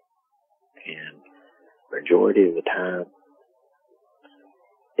 and majority of the time,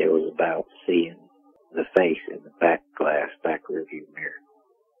 it was about seeing the face in the back glass, back rearview mirror,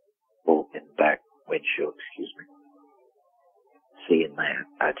 well, in the back windshield, excuse me. Seeing that,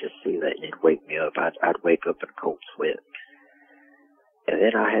 I'd just see that, and it'd wake me up. I'd wake up in a cold sweat. And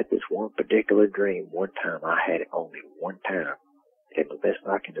then I had this one particular dream. One time, I had it only one time. And the best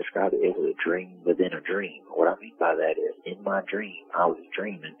I can describe it, it was a dream within a dream. What I mean by that is, in my dream, I was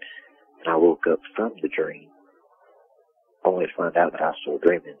dreaming, and I woke up from the dream, only to find out that I was still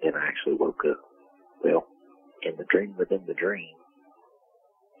dreaming, and then I actually woke up. Well, in the dream within the dream,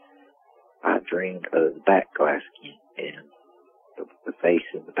 I dreamed of the back glass again, and the face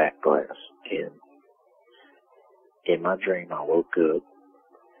in the back glass. And in my dream, I woke up,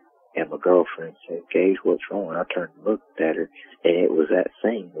 and my girlfriend said, "Gaige, what's wrong?" And I turned and looked at her, and it was that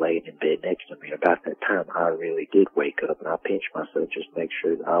thing laying in bed next to me. About that time, I really did wake up, and I pinched myself just to make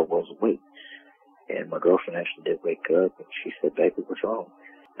sure that I was awake. And my girlfriend actually did wake up, and she said, "Baby, what's wrong?"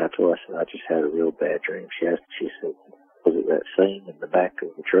 And I told her, I said, "I just had a real bad dream." She said, "Was it that thing in the back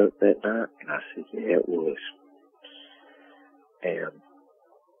of the truck that night?" And I said, "Yeah, it was." And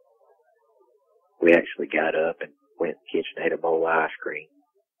we actually got up and went in the kitchen and ate a bowl of ice cream.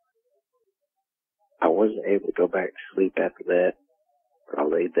 I wasn't able to go back to sleep after that, but I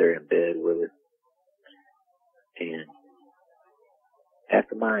laid there in bed with her. And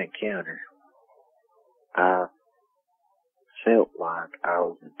after my encounter, I felt like I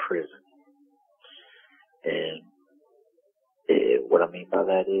was in prison. And what I mean by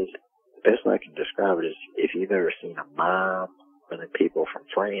that is, the best way I can describe it is, if you've ever seen a mime or the people from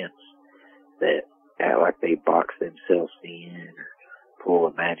France that act like they box themselves in or pull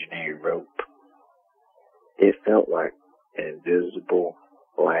imaginary rope, it felt like an invisible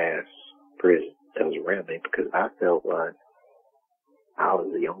glass prison that was around me, because I felt like I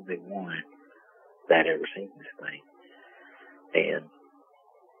was the only one that had ever seen this thing. And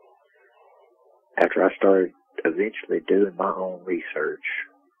after I started eventually doing my own research,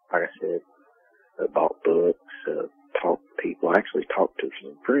 like I said, I bought books, talked to people. I actually talked to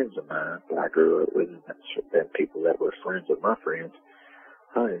some friends of mine that I grew up with, and people that were friends of my friends,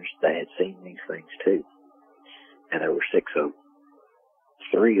 hunters, that had seen these things too. And there were 6 of them.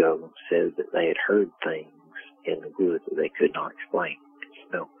 3 of them said that they had heard things in the woods that they could not explain. They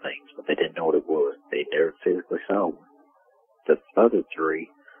smelled things, but they didn't know what it was. They never physically saw one. The other 3,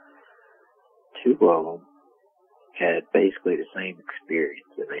 2 of them had basically the same experience,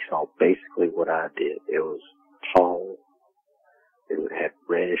 and they saw basically what I did. It was tall, it had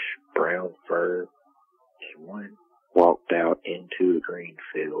reddish brown fur, and one walked out into a green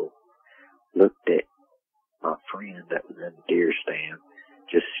field, looked at my friend that was in the deer stand,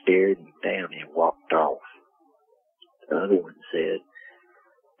 just stared him down and walked off. The other one said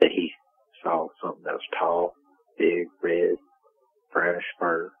that he saw something that was tall, big, red, brownish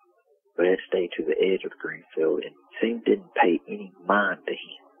fur, but it stayed to the edge of the green field and didn't pay any mind to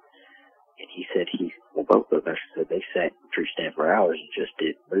him. And he said both of them said they sat in the tree stand for hours and just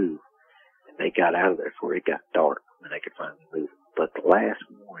didn't move. And they got out of there before it got dark and they could finally move. But the last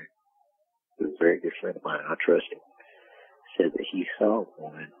one, who was a very good friend of mine, and I trust him, said that he saw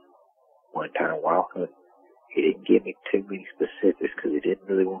one time while hunting. He didn't give me too many specifics because he didn't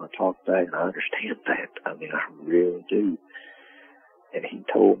really want to talk back, and I understand that. I mean, I really do. And he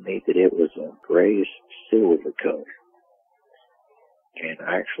told me that it was a grayish silver color. And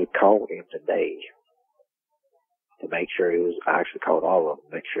I actually called him today to make sure I actually called all of them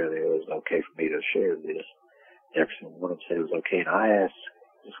to make sure that it was okay for me to share this. Jefferson, one of them said it was okay, and I asked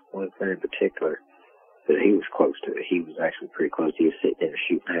this one friend in particular that he was close to it. He was actually pretty close. He was sitting in a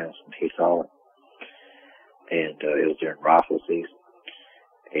shooting house and he saw it. And it was during rifle season.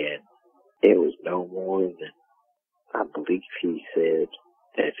 And it was no more than, I believe he said,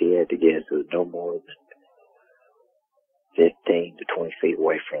 that if he had to guess, it was no more than 15 to 20 feet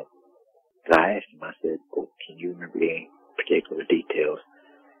away from him. And I asked him, I said, well, can you remember any particular details?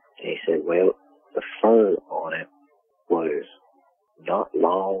 And he said, well, the fur on it was not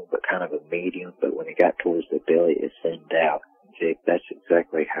long, but kind of a medium, but when it got towards the belly, it thinned out. Vic, that's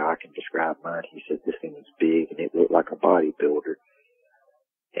exactly how I can describe mine. He said this thing was big, and it looked like a bodybuilder.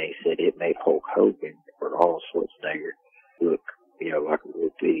 And he said it made Hulk Hogan or Arnold Schwarzenegger look, like a little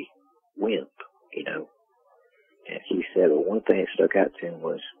bitty wimp, And he said the one thing that stuck out to him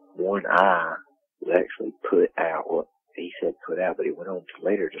was one eye was actually put out. Well, he said put out, but he went on to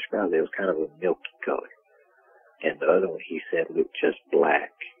later describe it. It was kind of a milky color. And the other one, he said, looked just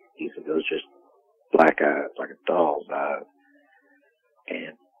black. He said it was just black eyes, like a doll's eyes.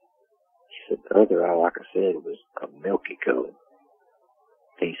 And he said the other eye, like I said, was a milky color.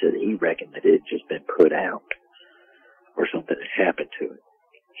 And he said he reckoned that it had just been put out or something had happened to it.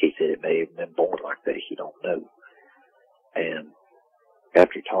 He said it may have been born like that. He don't know. And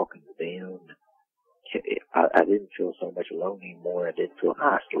after talking to them, I didn't feel so much alone anymore. I didn't feel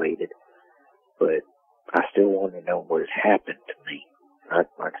isolated. But I still wanted to know what had happened to me. Like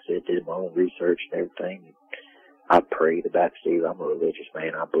I said, did my own research and everything. I prayed about Steve. I'm a religious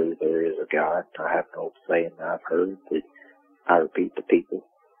man. I believe there is a God. I have no saying I've heard that I repeat to people.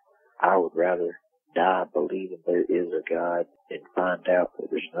 I would rather die believing there is a God and find out that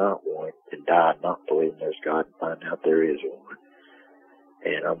there's not one than die not believing there's God and find out there is one.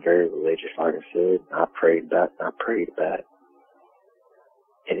 And I'm very religious, like I said. I prayed about it and I prayed about it.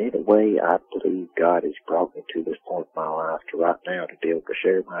 And in a way, I believe God has brought me to this point in my life to right now to be able to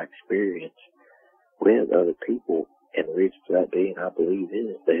share my experience with other people. And the reason for that being, I believe,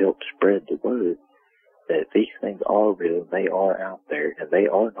 is to help spread the word that these things are real, they are out there, and they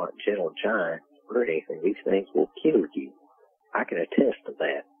are not gentle giants or anything. These things will kill you. I can attest to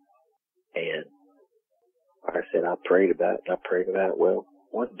that. And like I said, I prayed about it, and I prayed about it. Well,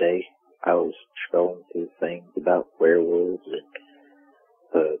 one day, I was scrolling through things about werewolves and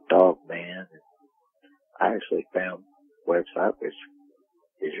Dogman. I actually found a website, which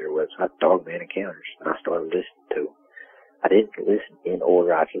is your website, Dogman encounters, and I started listening to them. I didn't listen in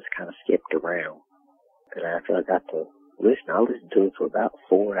order. I just kind of skipped around. And after I got to listen, I listened to it for about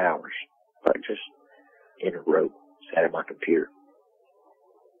 4 hours, like just in a row, sat at my computer.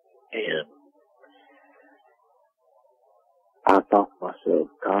 And I thought to myself,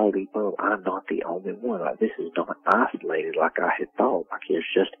 golly, bro, I'm not the only one. Like, this is not isolated like I had thought. Like, it's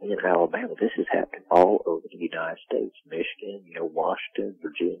just in Alabama. This is happening all over the United States, Michigan, Washington,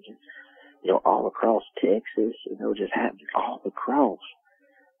 Virginia, all across Texas, just happening all across.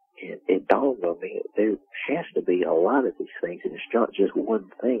 And it dawned on me, there has to be a lot of these things, and it's not just one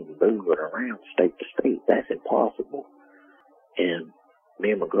thing moving around state to state. That's impossible. And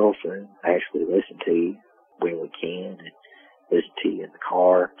me and my girlfriend actually listen to you when we can, and listen to you in the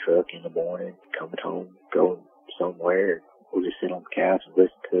car, truck in the morning, coming home, going somewhere. We'll just sit on the couch and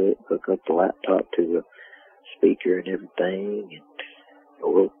listen to it, hook up the laptop to the speaker and everything, and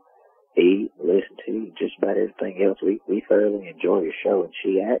we'll eat, listen to just about everything else. We thoroughly enjoy your show, and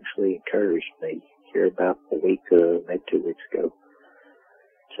she actually encouraged me here about a week, maybe 2 weeks ago,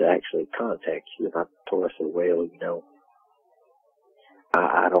 to actually contact you. And I told her, I said, well,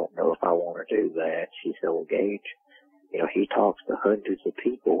 I don't know if I want to do that. She said, well, Gaige, he talks to hundreds of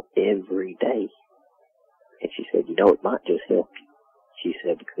people every day. And she said, it might just help you. She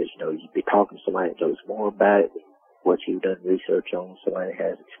said, because, you'd be talking to somebody that knows more about it, what you've done research on, somebody that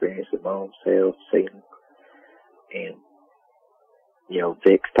has experience with my own self, seeing them. And,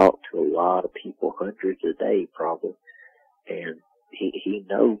 Vic's talked to a lot of people, hundreds a day probably, and he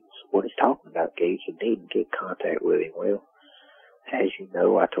knows what he's talking about, Gaige. You need to get in contact with him. Well, as you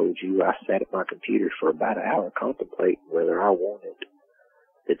know, I told you I sat at my computer for about an hour contemplating whether I wanted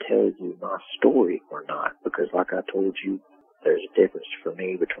to tell you my story or not, because like I told you, there's a difference for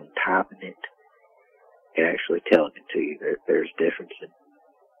me between typing it and actually telling it to you. There's a difference, in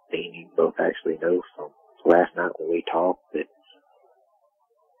me and you both actually know from last night when we talked that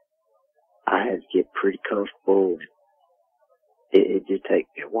I had to get pretty comfortable. And it did take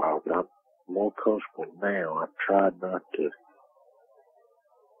me a while, but I'm more comfortable now. I've tried not to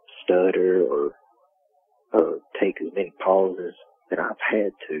stutter or take as many pauses that I've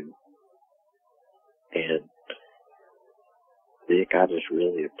had to. And Vic, I just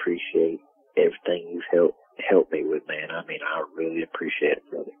really appreciate everything you've helped me with, man. I mean, I really appreciate it,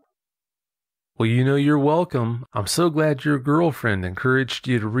 brother. Well, you're welcome. I'm so glad your girlfriend encouraged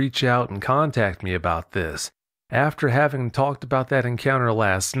you to reach out and contact me about this. After having talked about that encounter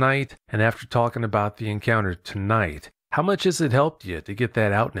last night, and after talking about the encounter tonight, how much has it helped you to get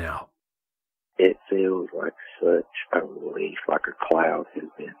that out now? It feels like such a relief, like a cloud has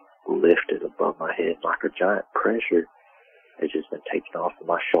been lifted above my head, like a giant pressure has just been taken off of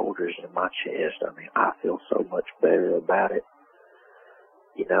my shoulders and my chest. I mean, I feel so much better about it.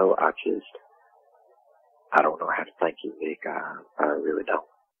 I don't know how to thank you, Vic. I really don't.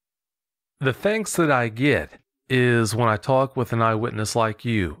 The thanks that I get is when I talk with an eyewitness like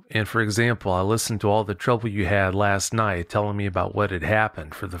you. And for example, I listened to all the trouble you had last night telling me about what had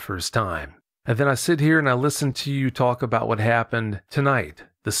happened for the first time. And then I sit here and I listen to you talk about what happened tonight,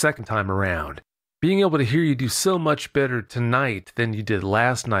 the second time around. Being able to hear you do so much better tonight than you did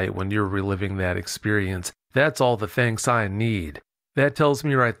last night when you were reliving that experience, that's all the thanks I need. That tells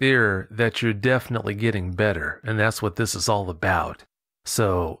me right there that you're definitely getting better, and that's what this is all about.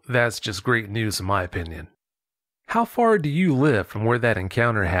 So that's just great news in my opinion. How far do you live from where that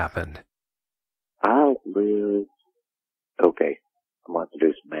encounter happened? I live, okay, I'm going to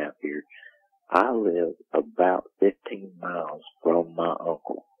do some math here. I live about 15 miles from my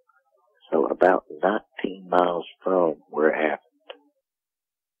uncle. So about 19 miles from where it happened.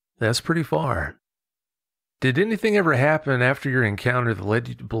 That's pretty far. Did anything ever happen after your encounter that led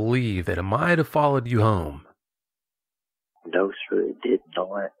you to believe that it might have followed you home? No, sir, it did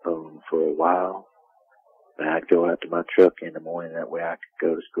not. For a while, I'd go out to my truck in the morning. That way I could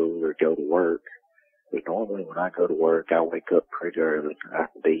go to school or go to work. But normally when I go to work, I wake up pretty early. I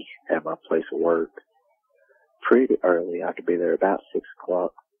have to be at my place of work pretty early. I could be there about 6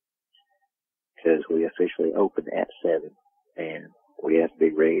 o'clock because we officially open at 7, and we have to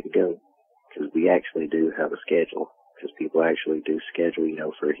be ready to go because we actually do have a schedule, because people actually do schedule,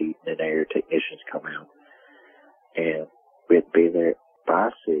 for heat and air technicians come out. And we have to be there by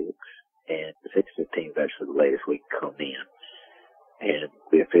 6, and 6:15 is actually the latest we can come in. And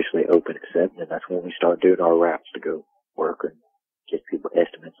we officially open at 7, and that's when we start doing our routes to go work and get people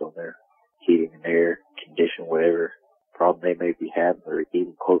estimates on their heating and air condition, whatever problem they may be having, or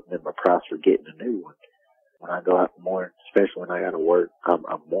even quoting them a price for getting a new one. When I go out in the morning, especially when I got to work, I'm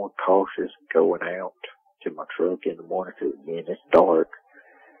more cautious going out to my truck in the morning because, again, it's dark.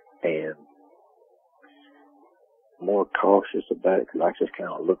 and more cautious about it because I just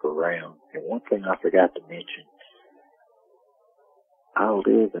kind of look around. And one thing I forgot to mention, I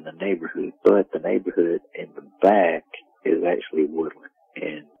live in a neighborhood, but the neighborhood in the back is actually woodland.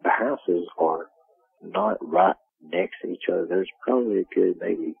 And the houses are not right next to each other. There's probably a good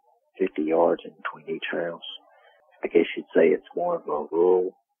maybe 50 yards in between each house. I guess you'd say it's more of a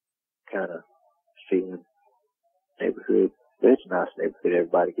rural kind of feeling neighborhood. But it's a nice neighborhood.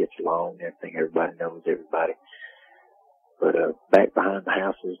 Everybody gets along and everything. Everybody knows everybody. But back behind the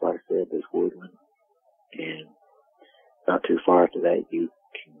houses, like I said, there's woodland. And not too far after that, you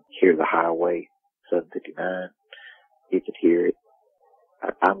can hear the highway, 759. You can hear it.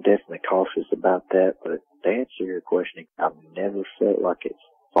 I'm definitely cautious about that, but to answer your question, I've never felt like it's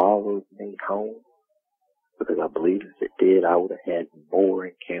followed me home, because I believe if it did, I would have had more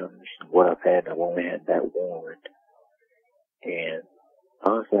encounters than what I've had, and I've only had that one. And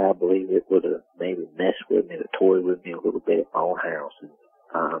honestly, I believe it would have maybe messed with me, or toyed with me a little bit at my own house, and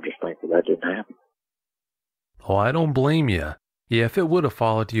I'm just thankful that didn't happen. Oh, I don't blame you. Yeah, if it would have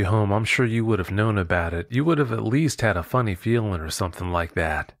followed you home, I'm sure you would have known about it. You would have at least had a funny feeling or something like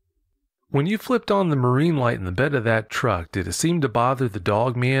that. When you flipped on the marine light in the bed of that truck, did it seem to bother the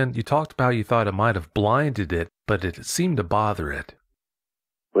Dogman? You talked about you thought it might have blinded it, but did it seem to bother it?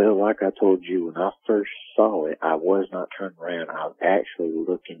 Well, like I told you, when I first saw it, I was not turning around. I was actually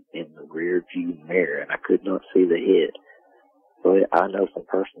looking in the rear view mirror, and I could not see the head. But I know from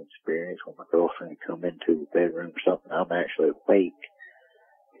personal experience, when my girlfriend come into the bedroom or something, I'm actually awake.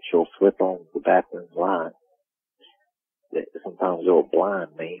 She'll flip on the bathroom light. That sometimes it'll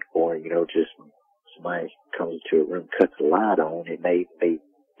blind me, or, just when somebody comes into a room, cuts the light on, it may be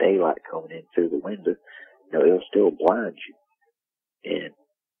daylight coming in through the window. It'll still blind you. And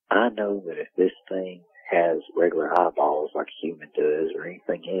I know that if this thing has regular eyeballs like a human does, or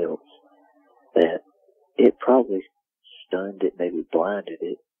anything else, that it probably stunned it, maybe blinded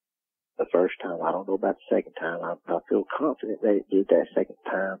it the first time. I don't know about the second time. I feel confident that it did that second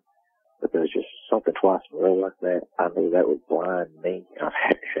time, because just something twice in a row like that, I knew that would blind me. I've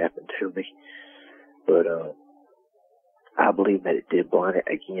had it happen to me. But I believe that it did blind it.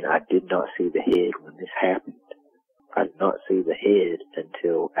 Again, I did not see the head when this happened. I did not see the head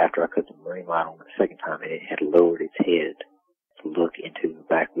until after I cut the marine light on the second time, and it had lowered its head to look into the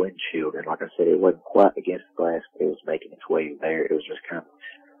back windshield. And like I said, it wasn't quite against the glass. It was making its way there. It was just kind of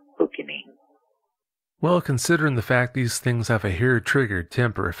looking in. Well, considering the fact these things have a hair-triggered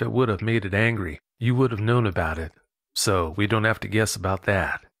temper, if it would have made it angry, you would have known about it. So we don't have to guess about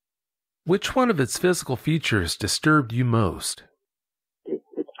that. Which one of its physical features disturbed you most?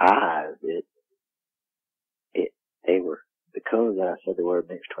 Its eyes. They were, the colors that I said they were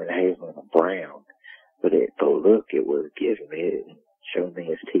mixed between a hazel and a brown. But the look it was giving me, it showed me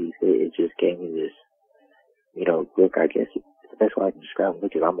his teeth, it just gave me this, look, I guess the best way I can describe it,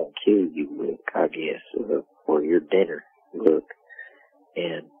 look, I'm going to kill you look, I guess, or your dinner look.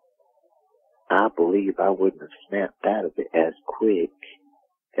 And I believe I wouldn't have snapped out of it as quick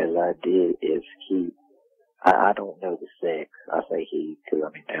as I did if I don't know the sex. I say he,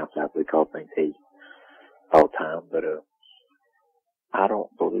 because down south we call things he all the time, but I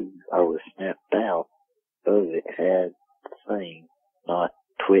don't believe I would have snapped out of it had the thing not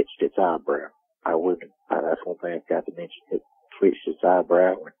twitched its eyebrow. I wouldn't. That's one thing I forgot to mention. It twitched its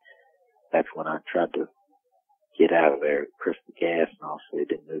eyebrow, and that's when I tried to get out of there, press the gas, and also it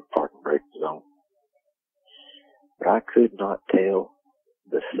didn't move parking brake was on. But I could not tell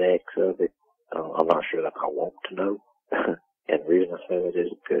the sex of it. I'm not sure that I want to know. And the reason I say that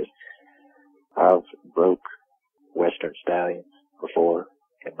is because I've broke Western stallions before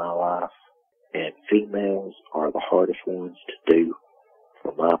in my life, and females are the hardest ones to do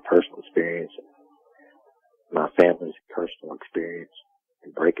from my personal experience, my family's personal experience,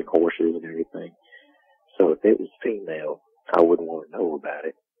 and breaking horses and everything. So if it was female, I wouldn't want to know about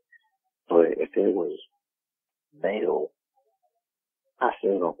it. But if it was male, I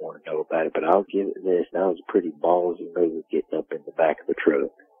still don't want to know about it. But I'll give it this. That was a pretty ballsy move, getting up in the back of the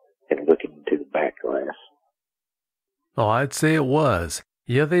truck and looking into the back glass. Oh, I'd say it was.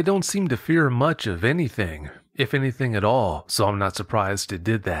 Yeah, they don't seem to fear much of anything, if anything at all, so I'm not surprised it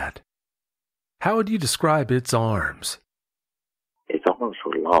did that. How would you describe its arms? Its arms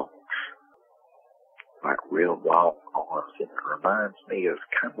were long, like real long arms. It reminds me of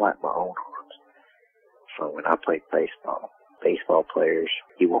kind of like my own arms. So when I played baseball players,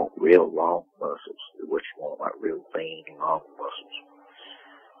 you want real long muscles. What you want, like real lean, long muscles.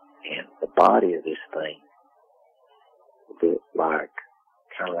 And the body of this thing looked like,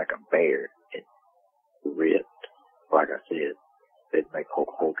 kind of like a bear. It ripped, like I said, they'd make Hulk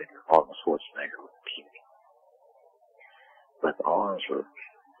Hogan claws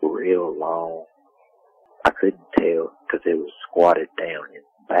were real long. I couldn't tell because it was squatted down in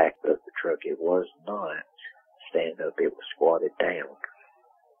the back of the truck. It was not stand up, it was squatted down.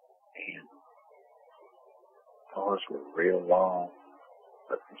 And claws were real long,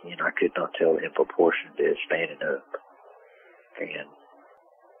 but again, I could not tell in proportion to it standing up. And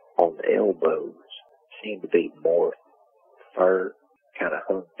on the elbows seemed to be more fur, kind of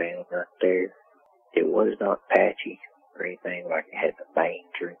hung down right there. It was not patchy or anything like it had the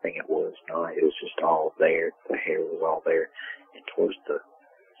bangs or anything. It was not. It was just all there. The hair was all there. And towards the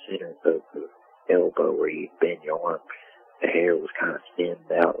center of the elbow where you'd bend your arm, the hair was kind of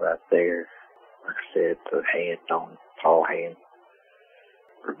thinned out right there. Like I said, the hand on it, tall hand.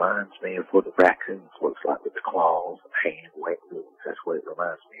 Reminds me of what a raccoon looks like with the claws, hand, wet wings. That's what it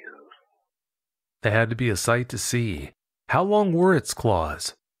reminds me of. That had to be a sight to see. How long were its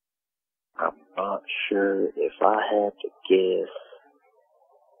claws? I'm not sure. If I had to guess,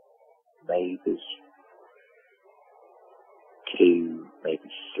 maybe 2, maybe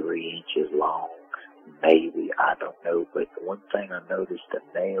 3 inches long. Maybe, I don't know. But the one thing I noticed,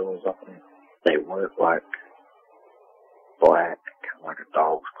 the nails on them, they weren't like black, kind of like a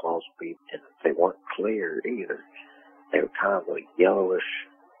dog's claws would be, and they weren't clear either. They were kind of a yellowish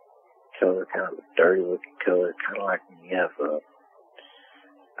color, kind of a dirty looking color, kind of like when you have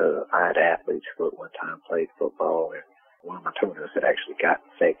I had athlete's foot one time, played football, and one of my toenails had actually got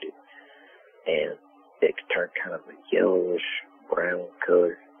infected, and it could turn kind of a yellowish brown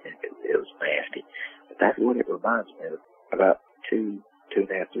color, and it was nasty. But that's what it reminds me of, about 2.5,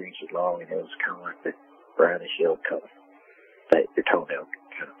 3 inches long, and it was kind of like that brownish yellow color that your toenail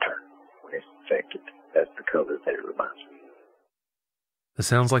can kind of turn when it's infected. That's the color that it reminds me of. It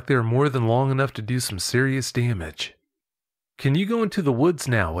sounds like they're more than long enough to do some serious damage. Can you go into the woods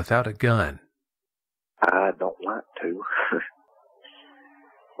now without a gun? I don't like to.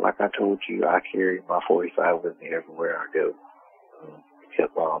 Like I told you, I carry my 45 with me everywhere I go,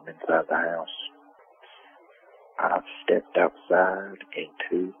 except while I'm inside the house. I've stepped outside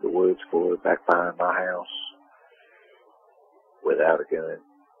into the woods for back behind my house without a gun.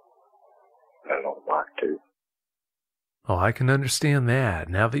 I don't like to. Oh, I can understand that,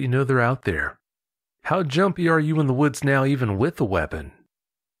 now that you know they're out there. How jumpy are you in the woods now, even with a weapon?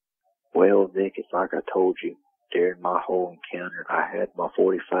 Well, Vic, it's like I told you, during my whole encounter, I had my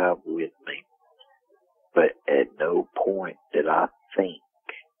 45 with me. But at no point did I think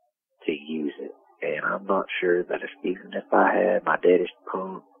to use it. And I'm not sure that even if I had my daddy's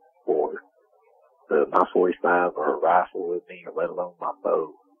pump or my 45 or a rifle with me, or let alone my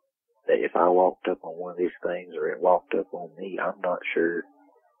bow, that if I walked up on one of these things or it walked up on me, I'm not sure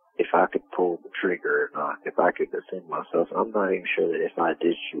if I could pull the trigger or not, if I could defend myself. I'm not even sure that if I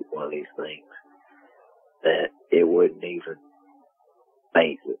did shoot one of these things, that it wouldn't even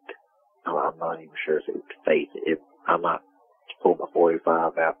phase it. No, I'm not even sure if it would phase it. I might pull my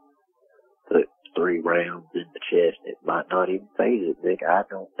 45 out, put 3 rounds in the chest, it might not even phase it, Vic. I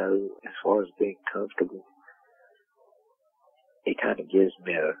don't know. As far as being comfortable, it kind of gives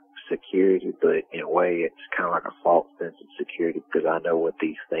me a security, but in a way it's kind of like a false sense of security because I know what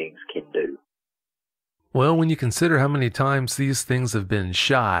these things can do. Well, when you consider how many times these things have been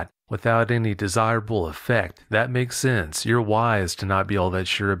shot without any desirable effect, that makes sense. You're wise to not be all that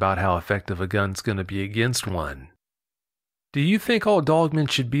sure about how effective a gun's going to be against one. Do you think all dogmen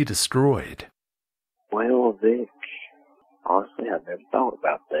should be destroyed? Well, Vic, honestly, I've never thought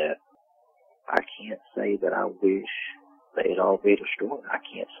about that. I can't say that I wish they'd all be destroyed. I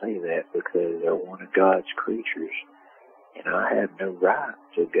can't say that because they're one of God's creatures, and I have no right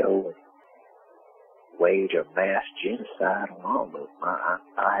to go and wage a mass genocide on all of them.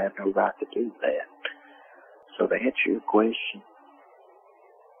 I have no right to do that. So to answer your question,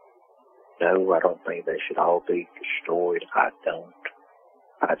 no, I don't think they should all be destroyed. I don't.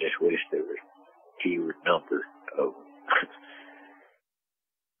 I just wish there were fewer number of them.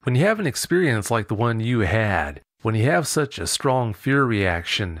 When you have an experience like the one you had, when you have such a strong fear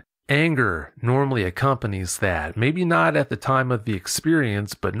reaction, anger normally accompanies that. Maybe not at the time of the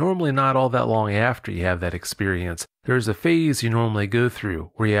experience, but normally not all that long after you have that experience. There's a phase you normally go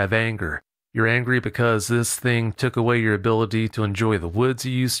through where you have anger. You're angry because this thing took away your ability to enjoy the woods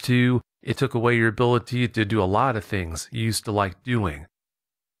you used to. It took away your ability to do a lot of things you used to like doing.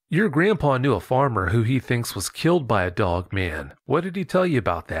 Your grandpa knew a farmer who he thinks was killed by a dog man. What did he tell you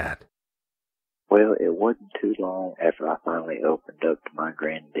about that? Well, it wasn't too long after I finally opened up to my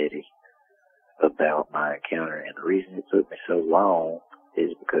granddaddy about my encounter, and the reason it took me so long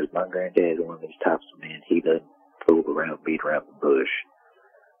is because my granddad is one of these types of men. He doesn't fool around, beat around the bush.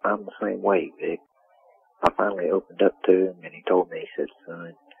 I'm the same way, Vic. I finally opened up to him, and he told me, he said,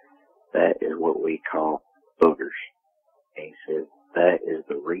 son, that is what we call boogers. And he said, that is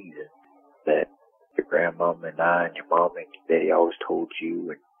the reason that your grandmama and I and your mom and your daddy always told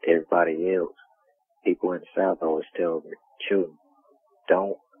you and everybody else, people in the South always tell their children,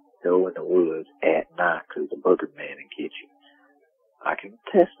 don't go in the woods at night because the booger man will get you. I can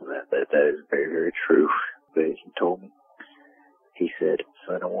attest to that is very, very true. But he told me, he said,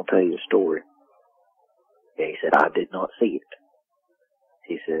 son, I want to tell you a story. And he said, I did not see it.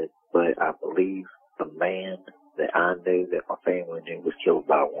 He said, but I believe the man that I knew, that my family knew, was killed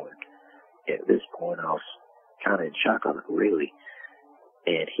by one. And at this point, I was kind of in shock. I was like, really?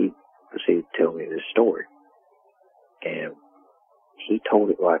 And he proceeded to tell me this story. And he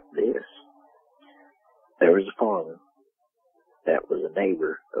told it like this. There was a farmer that was a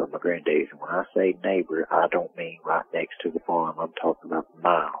neighbor of my granddad's. And when I say neighbor, I don't mean right next to the farm. I'm talking about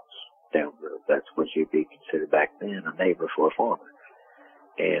miles down the road. That's what you'd be considered back then, a neighbor for a farmer.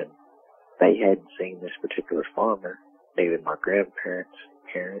 And they hadn't seen this particular farmer, neither my grandparents'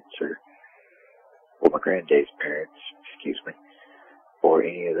 parents or my granddad's parents, or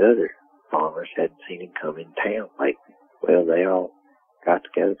any of the other farmers hadn't seen him come in town lately. Well, they all got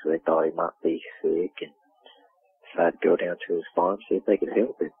together because they thought he might be sick and decided to go down to his farm, see if they could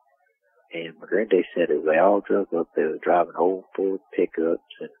help him. And my granddad said as they all drove up, they were driving old Ford pickups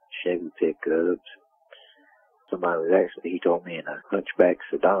and Chevy pickups. Somebody was actually, he told me, in a hunchback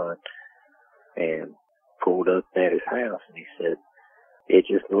sedan, and pulled up at his house, and he said, it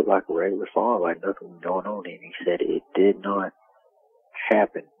just looked like a regular farm, like nothing was going on. And he said it did not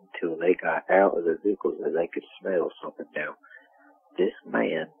happen until they got out of the vehicles that they could smell something. Now, this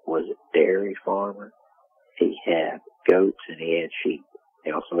man was a dairy farmer. He had goats and he had sheep.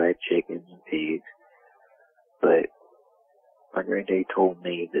 He also had chickens and pigs. But my granddad told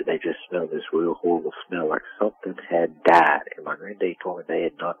me that they just smelled this real horrible smell, like something had died. And my granddad told me they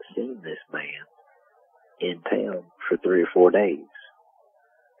had not seen this man in town for 3 or 4 days.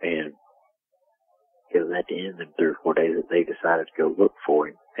 And it was at the end of the 3 or 4 days that they decided to go look for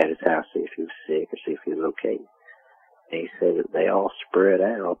him at his house, see if he was sick or see if he was okay. And he said that they all spread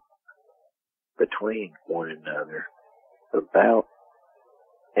out between one another, about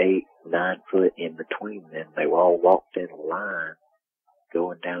 8, 9 foot in between them. They were all walked in a line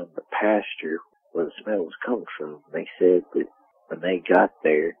going down the pasture where the smell was coming from. They said that when they got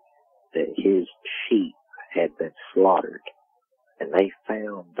there, that his sheep had been slaughtered. And they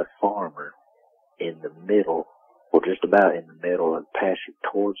found the farmer in the middle, or just about in the middle of the pasture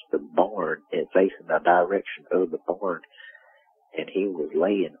towards the barn and facing the direction of the barn. And he was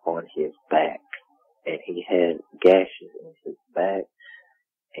laying on his back. And he had gashes in his back.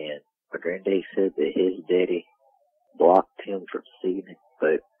 And my granddad said that his daddy blocked him from seeing it.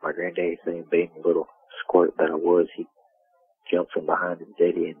 But my granddad said, being a little squirt that I was, he jumped from behind his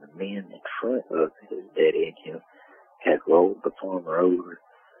daddy, and the men in front of his daddy and him had rolled the farmer over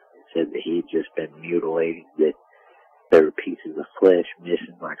and said that he had just been mutilated, that there were pieces of flesh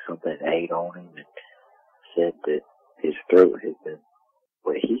missing, like something ate on him, and said that his throat had been,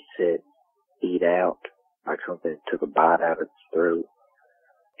 what he said, eat out, like something took a bite out of his throat.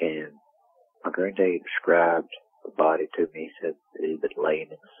 And my granddad described the body to me. He said that he'd been laying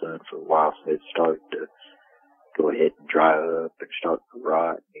in the sun for a while, so it started to go ahead and dry up and start to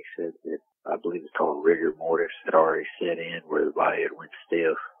rot. And he said that, I believe it's called rigor mortis, had already set in where the body had went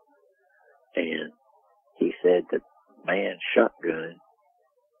stiff. And he said that the man's shotgun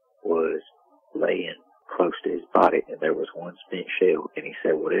was laying close to his body, and there was one spent shell. And he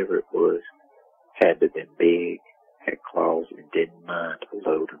said whatever it was had to have been big, had claws, and didn't mind a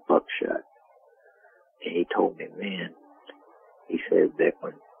load of buckshot. And he told me then, he said that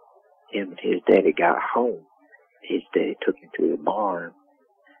when him and his daddy got home, his daddy took him to the barn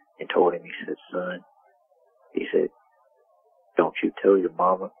and told him, he said, son, he said, don't you tell your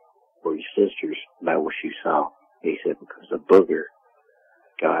mama or your sisters about what you saw. He said, because the booger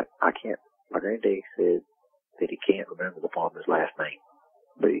got, my granddad said that he can't remember the farmer's last name,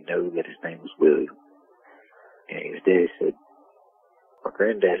 but he knows that his name was William. And his dad said, my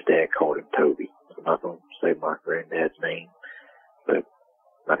granddad's dad called him Toby. I'm not going to say my granddad's name, but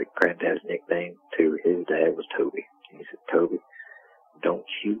my granddad's nickname to his dad was Toby. And he said, Toby, don't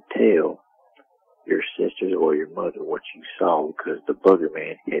you tell your sisters or your mother what you saw, because the booger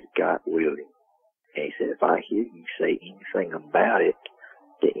man had got William. And he said, if I hear you say anything about it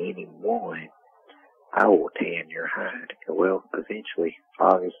to anyone, I will tan your hide. And well, eventually,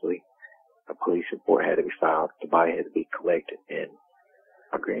 obviously, a police report had to be filed. The body had to be collected. And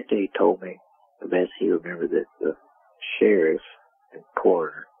my granddad told me the best he remembered that the sheriff and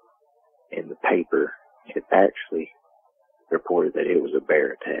coroner in the paper had actually reported that it was a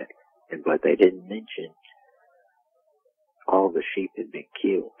bear attack, but they didn't mention all the sheep had been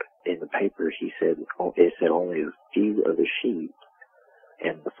killed. In the papers, it said only a few of the sheep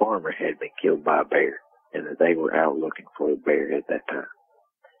and the farmer had been killed by a bear, and that they were out looking for a bear at that time.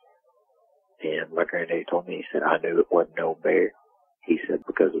 And my granddaddy told me, he said, I knew it wasn't no bear. He said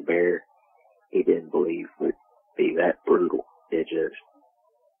because a bear, he didn't believe would be that brutal. It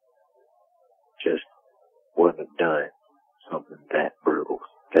just wouldn't have done something that brutal,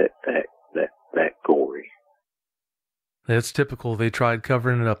 that gory. It's typical they tried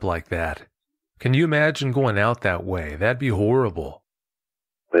covering it up like that. Can you imagine going out that way? That'd be horrible.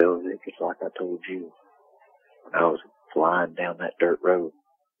 Well, it's like I told you, when I was flying down that dirt road,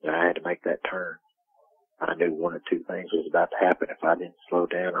 and I had to make that turn. I knew one or two things was about to happen. If I didn't slow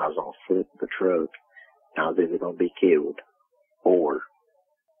down, I was going to flip the truck, and I was either going to be killed, or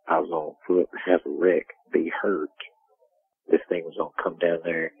I was going to flip, have a wreck, be hurt. This thing was going to come down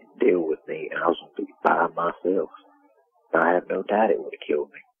there and deal with me, and I was going to be by myself. I have no doubt it would have killed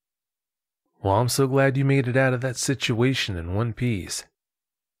me. Well, I'm so glad you made it out of that situation in one piece.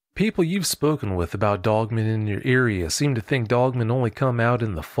 People you've spoken with about dogmen in your area seem to think dogmen only come out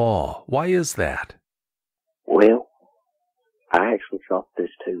in the fall. Why is that? Well, I actually thought this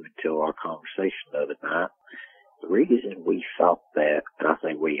too until our conversation the other night. The reason we thought that, and I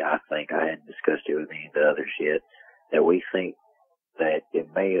think I hadn't discussed it with any of the others yet, that we think that it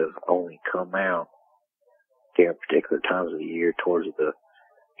may have only come out during particular times of the year towards the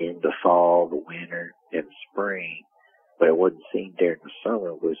end of fall, the winter, and the spring, but it wasn't seen during the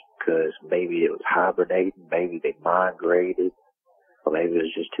summer was because maybe it was hibernating, maybe they migrated, or maybe it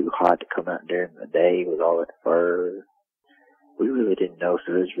was just too hot to come out during the day with all that fur. We really didn't know,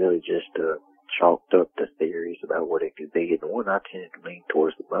 so it was really just chalked up the theories about what it could be. And the one I tended to lean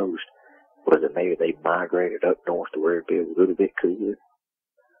towards the most was that maybe they migrated up north to where it'd be a little bit cooler.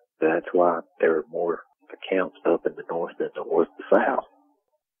 That's why there were more accounts up in the north than there was the south.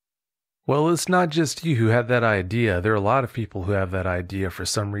 Well, it's not just you who had that idea. There are a lot of people who have that idea for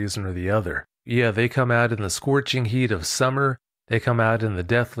some reason or the other. Yeah, they come out in the scorching heat of summer. They come out in the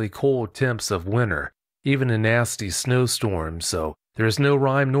deathly cold temps of winter, even in nasty snowstorms, so there's no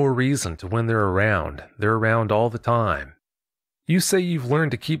rhyme nor reason to when they're around. They're around all the time. You say you've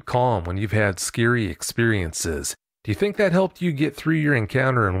learned to keep calm when you've had scary experiences. Do you think that helped you get through your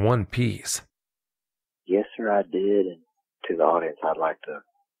encounter in one piece? Yes, sir, I did. And to the audience, I'd like to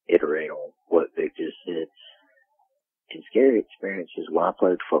iterate on what Vic just said. In scary experiences, when I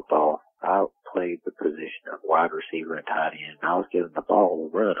played football, I played the position of wide receiver and tight end. I was given the ball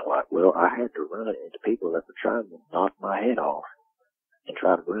to run a lot. Well, I had to run it into people that were trying to knock my head off and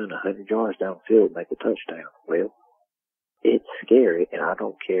try to run 100 yards downfield and make a touchdown. Well, it's scary, and I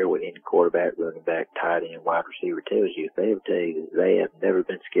don't care what any quarterback, running back, tight end, wide receiver tells you. If they ever tell you that they have never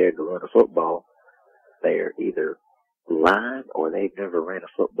been scared to run a football, they are either lying or they've never ran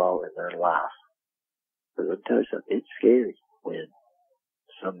a football in their life. But let me tell you something, it's scary when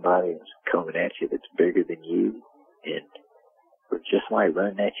somebody is coming at you that's bigger than you, and just like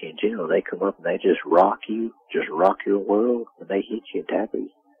running at you in general, they come up and they just rock you, just rock your world, and they hit you and tackle you.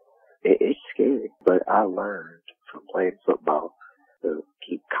 It's scary, but I learned from playing football to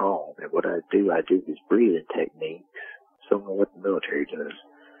keep calm, and what I do these breathing techniques, similar to what the military does.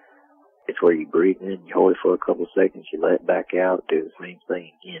 It's where you breathe in, you hold it for a couple of seconds, you let it back out, do the same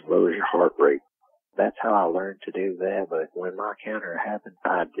thing again, lowers your heart rate. That's how I learned to do that, but when my encounter happened,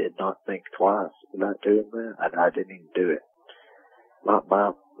 I did not think twice about doing that. I didn't even do it. My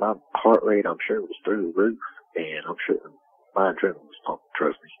heart rate, I'm sure, was through the roof, and I'm sure my adrenaline was pumping,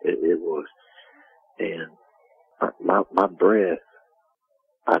 trust me, it was. And my breath,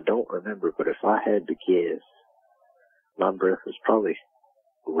 I don't remember, but if I had to guess, my breath was probably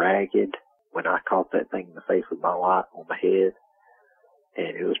ragged when I caught that thing in the face with my light on my head,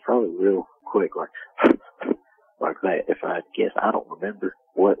 and it was probably real quick, like like that. If I had to guess, I don't remember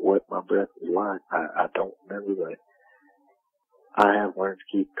what my breath was like. I don't remember, but I have learned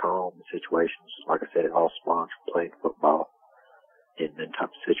to keep calm in situations. Like I said, it all spawns from playing football in that type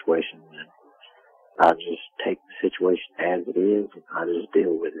of situation, and I just take the situation as it is, and I just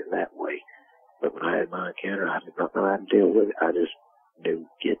deal with it that way. But when I had my encounter, I did not know how to deal with it. I just knew,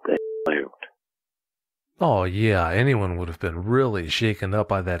 get that out. Oh yeah, anyone would have been really shaken up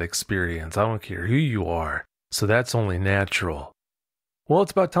by that experience. I don't care who you are. So that's only natural. Well,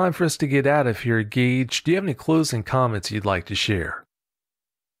 it's about time for us to get out of here, Gaige. Do you have any closing comments you'd like to share?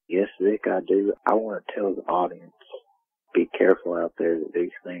 Yes, Vic, I do. I want to tell the audience, be careful out there that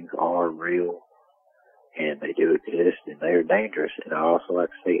these things are real. and they do exist, and they are dangerous. And I also like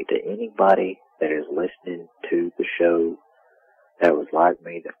to say to anybody that is listening to the show that was like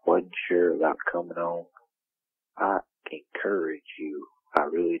me, that wasn't sure about coming on, I encourage you, I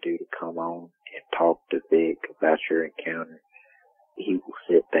really do, to come on and talk to Vic about your encounter. He will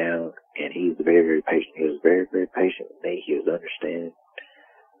sit down, and he's very, very patient. He was very, very patient with me. He was understanding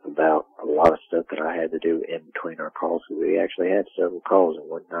about a lot of stuff that I had to do in between our calls. So we actually had several calls in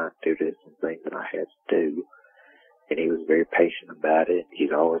one night due to some things that I had to do, and he was very patient about it.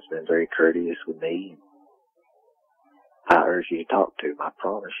 He's always been very courteous with me. I urge you to talk to him. I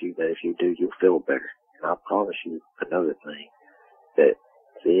promise you that if you do, you'll feel better. And I promise you another thing, that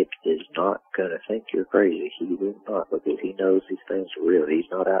Vic is not going to think you're crazy. He will not, because he knows these things are real. He's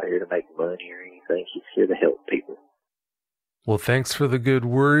not out here to make money or anything. He's here to help people. Well, thanks for the good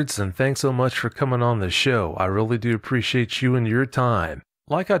words, and thanks so much for coming on the show. I really do appreciate you and your time.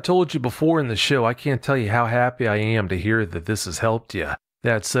 Like I told you before in the show, I can't tell you how happy I am to hear that this has helped you.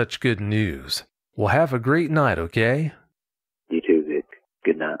 That's such good news. Well, have a great night, okay? You too, Vic.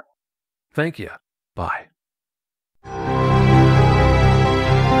 Good night. Thank you. Bye.